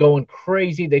place was going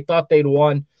crazy. They thought they'd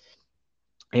won.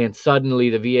 And suddenly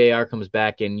the VAR comes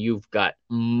back and you've got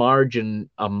marginal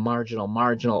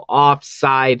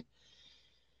offside,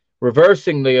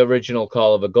 reversing the original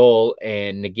call of a goal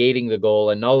and negating the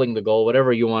goal, annulling the goal,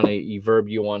 whatever verb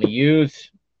you want to use.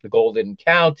 The goal didn't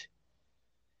count.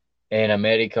 And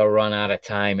America run out of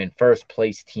time, and first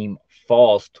place team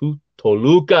falls to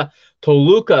Toluca.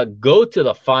 Toluca go to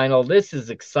the final. This is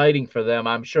exciting for them.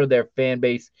 I'm sure their fan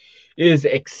base is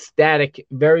ecstatic.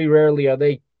 Very rarely are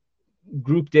they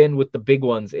grouped in with the big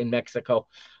ones in Mexico.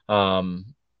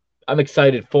 I'm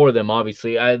excited for them,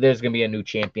 obviously. There's going to be a new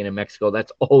champion in Mexico.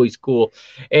 That's always cool.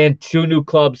 And two new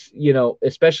clubs,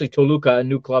 especially Toluca, a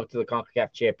new club to the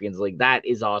CONCACAF Champions League. That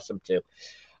is awesome, too.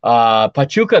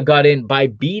 Pachuca got in by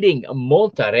beating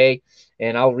Monterrey,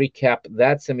 and I'll recap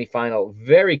that semifinal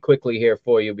very quickly here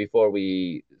for you before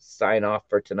we sign off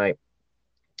for tonight.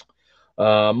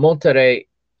 Monterrey,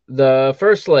 the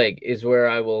first leg is where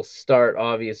I will start,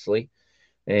 obviously,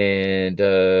 and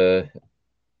I'll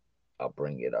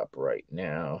bring it up right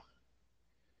now.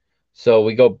 So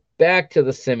we go back to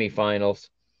the semifinals,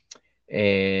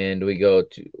 and we go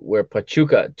to where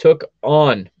Pachuca took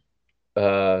on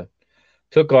Monterrey.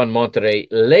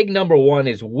 Leg number one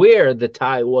is where the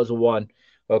tie was won,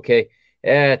 okay,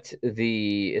 at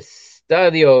the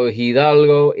Estadio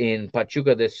Hidalgo in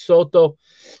Pachuca de Soto,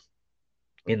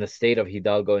 in the state of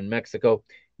Hidalgo in Mexico.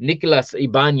 Nicolas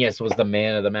Ibanez was the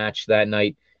man of the match that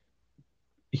night.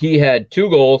 He had 2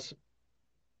 goals,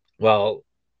 while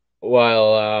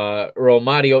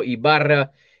Romario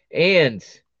Ibarra and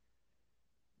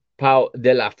Pau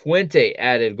de la Fuente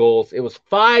added goals. It was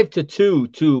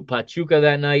 5-2 to Pachuca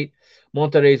that night.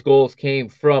 Monterrey's goals came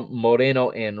from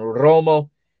Moreno and Romo.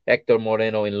 Hector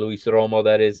Moreno and Luis Romo,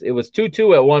 that is. It was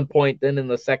 2-2 at one point. Then in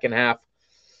the second half,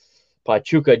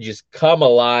 Pachuca just come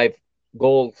alive.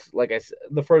 Goals, like I said,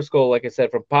 the first goal, like I said,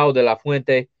 from Pau de la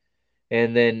Fuente,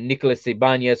 and then Nicolas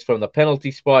Ibanez from the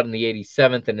penalty spot in the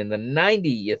 87th, and in the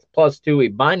 90th +2,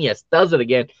 Ibanez does it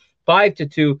again,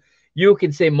 5-2. You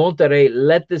can say Monterrey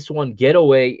let this one get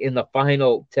away in the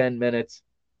final 10 minutes.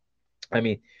 I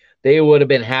mean, they would have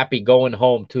been happy going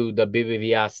home to the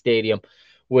BBVA Stadium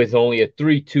with only a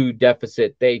 3-2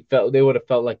 deficit. They would have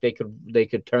felt like they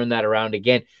could turn that around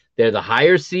again. They're the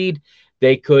higher seed.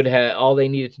 They could have, all they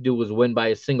needed to do was win by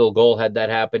a single goal had that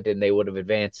happened, and they would have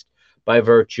advanced by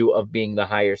virtue of being the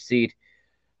higher seed.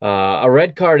 A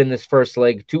red card in this first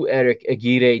leg to Eric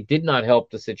Aguirre did not help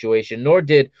the situation, nor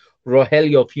did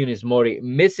Rogelio Funes Mori,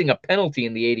 missing a penalty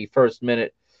in the 81st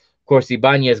minute. Of course,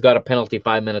 Ibanez got a penalty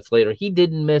 5 minutes later. He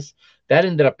didn't miss. That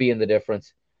ended up being the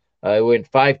difference. It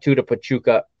went 5-2 to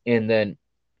Pachuca, and then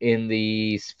in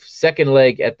the second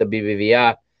leg at the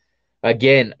BBVA,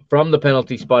 again, from the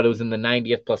penalty spot, it was in the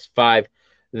 90th +5.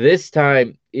 This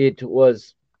time it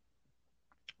was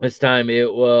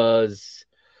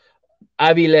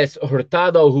Aviles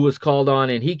Hurtado who was called on,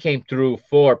 and he came through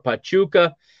for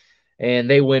Pachuca, and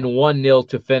they win 1-0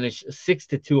 to finish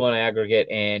 6-2 on aggregate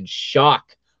and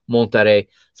shock Monterrey.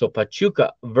 So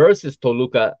Pachuca versus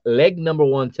Toluca, leg number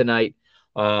 1 tonight.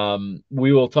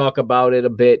 We will talk about it a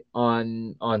bit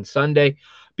on Sunday.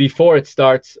 Before it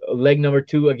starts, leg number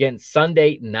 2 again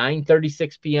Sunday,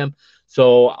 9:36 p.m.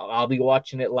 So I'll be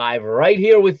watching it live right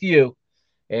here with you.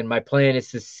 And my plan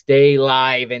is to stay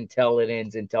live until it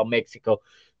ends, until Mexico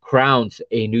crowns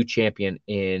a new champion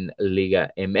in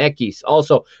Liga MX.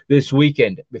 Also, this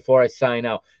weekend, before I sign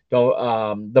out,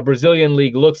 the Brazilian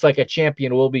League looks like a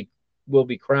champion will be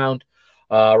crowned.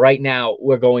 Right now,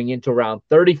 we're going into round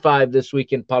 35 this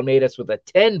weekend. Palmeiras with a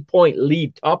 10-point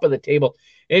lead, top of the table.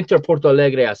 Inter Porto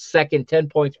Alegre a second, 10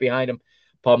 points behind them.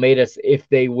 Palmeiras, if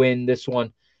they win this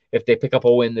one, if they pick up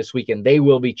a win this weekend, they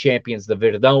will be champions. The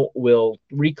Verdão will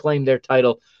reclaim their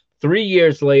title 3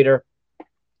 years later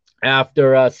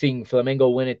after seeing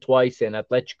Flamengo win it twice and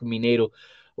Atlético Mineiro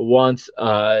once.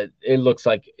 It looks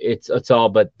like it's all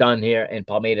but done here, and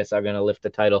Palmeiras are going to lift the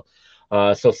title.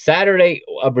 So Saturday,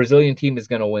 a Brazilian team is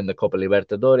going to win the Copa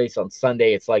Libertadores. On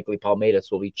Sunday, it's likely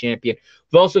Palmeiras will be champion.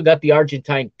 We've also got the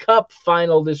Argentine Cup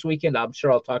final this weekend. I'm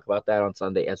sure I'll talk about that on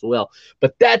Sunday as well.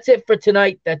 But that's it for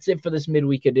tonight. That's it for this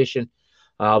midweek edition.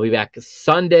 I'll be back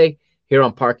Sunday here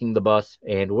on Parking the Bus,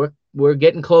 and we're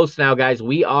getting close now, guys.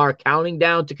 We are counting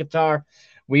down to Qatar.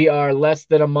 We are less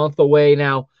than a month away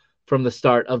now from the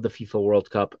start of the FIFA World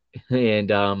Cup.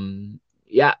 And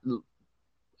yeah,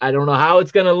 I don't know how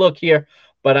it's going to look here,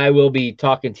 but I will be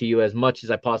talking to you as much as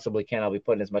I possibly can. I'll be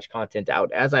putting as much content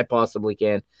out as I possibly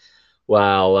can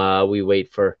while we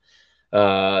wait for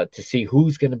to see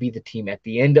who's going to be the team at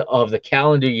the end of the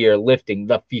calendar year lifting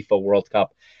the FIFA World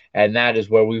Cup. And that is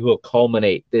where we will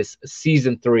culminate this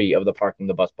season 3 of the Parking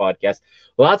the Bus podcast.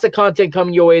 Lots of content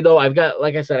coming your way, though.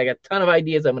 Like I said, I got a ton of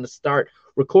ideas. I'm going to start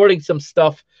recording some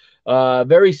stuff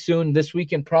very soon this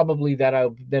weekend, probably, that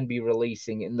I'll then be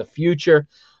releasing in the future.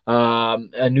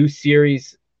 A new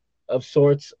series of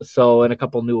sorts, and a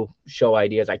couple new show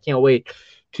ideas. I can't wait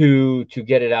to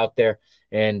get it out there,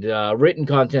 and written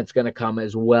content's going to come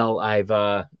as well.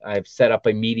 I've set up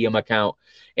a Medium account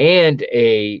and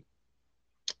a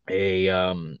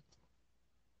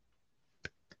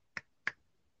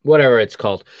whatever it's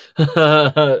called,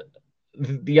 the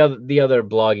other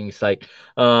blogging site.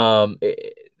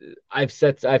 I've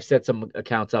set some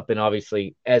accounts up, and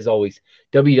obviously, as always,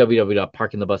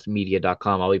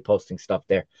 www.parkingthebusmedia.com. I'll be posting stuff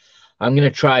there. I'm going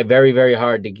to try very, very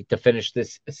hard to finish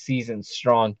this season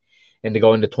strong and to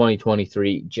go into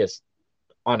 2023 just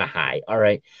on a high. All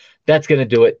right. That's going to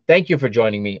do it. Thank you for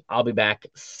joining me. I'll be back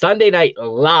Sunday night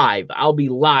live. I'll be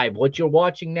live. What you're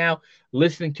watching now,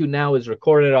 listening to now, is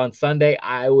recorded on Sunday.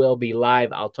 I will be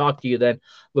live. I'll talk to you then.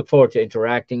 Look forward to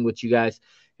interacting with you guys.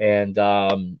 And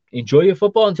enjoy your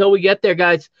football until we get there,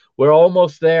 guys. We're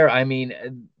almost there. I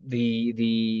mean,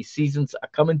 the seasons are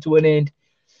coming to an end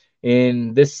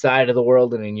in this side of the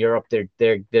world, and in Europe,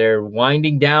 they're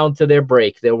winding down to their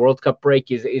break. Their World Cup break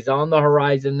is on the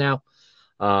horizon now.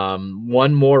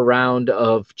 One more round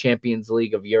of Champions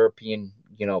League, of European,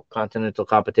 continental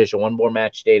competition. One more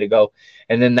match day to go,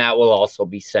 and then that will also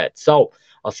be set. So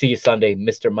I'll see you Sunday.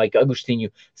 Mr. Mike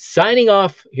Agustinho signing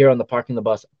off here on the Parking the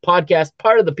Bus podcast,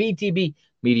 part of the PTB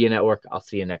Media Network. I'll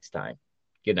see you next time.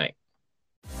 Good night.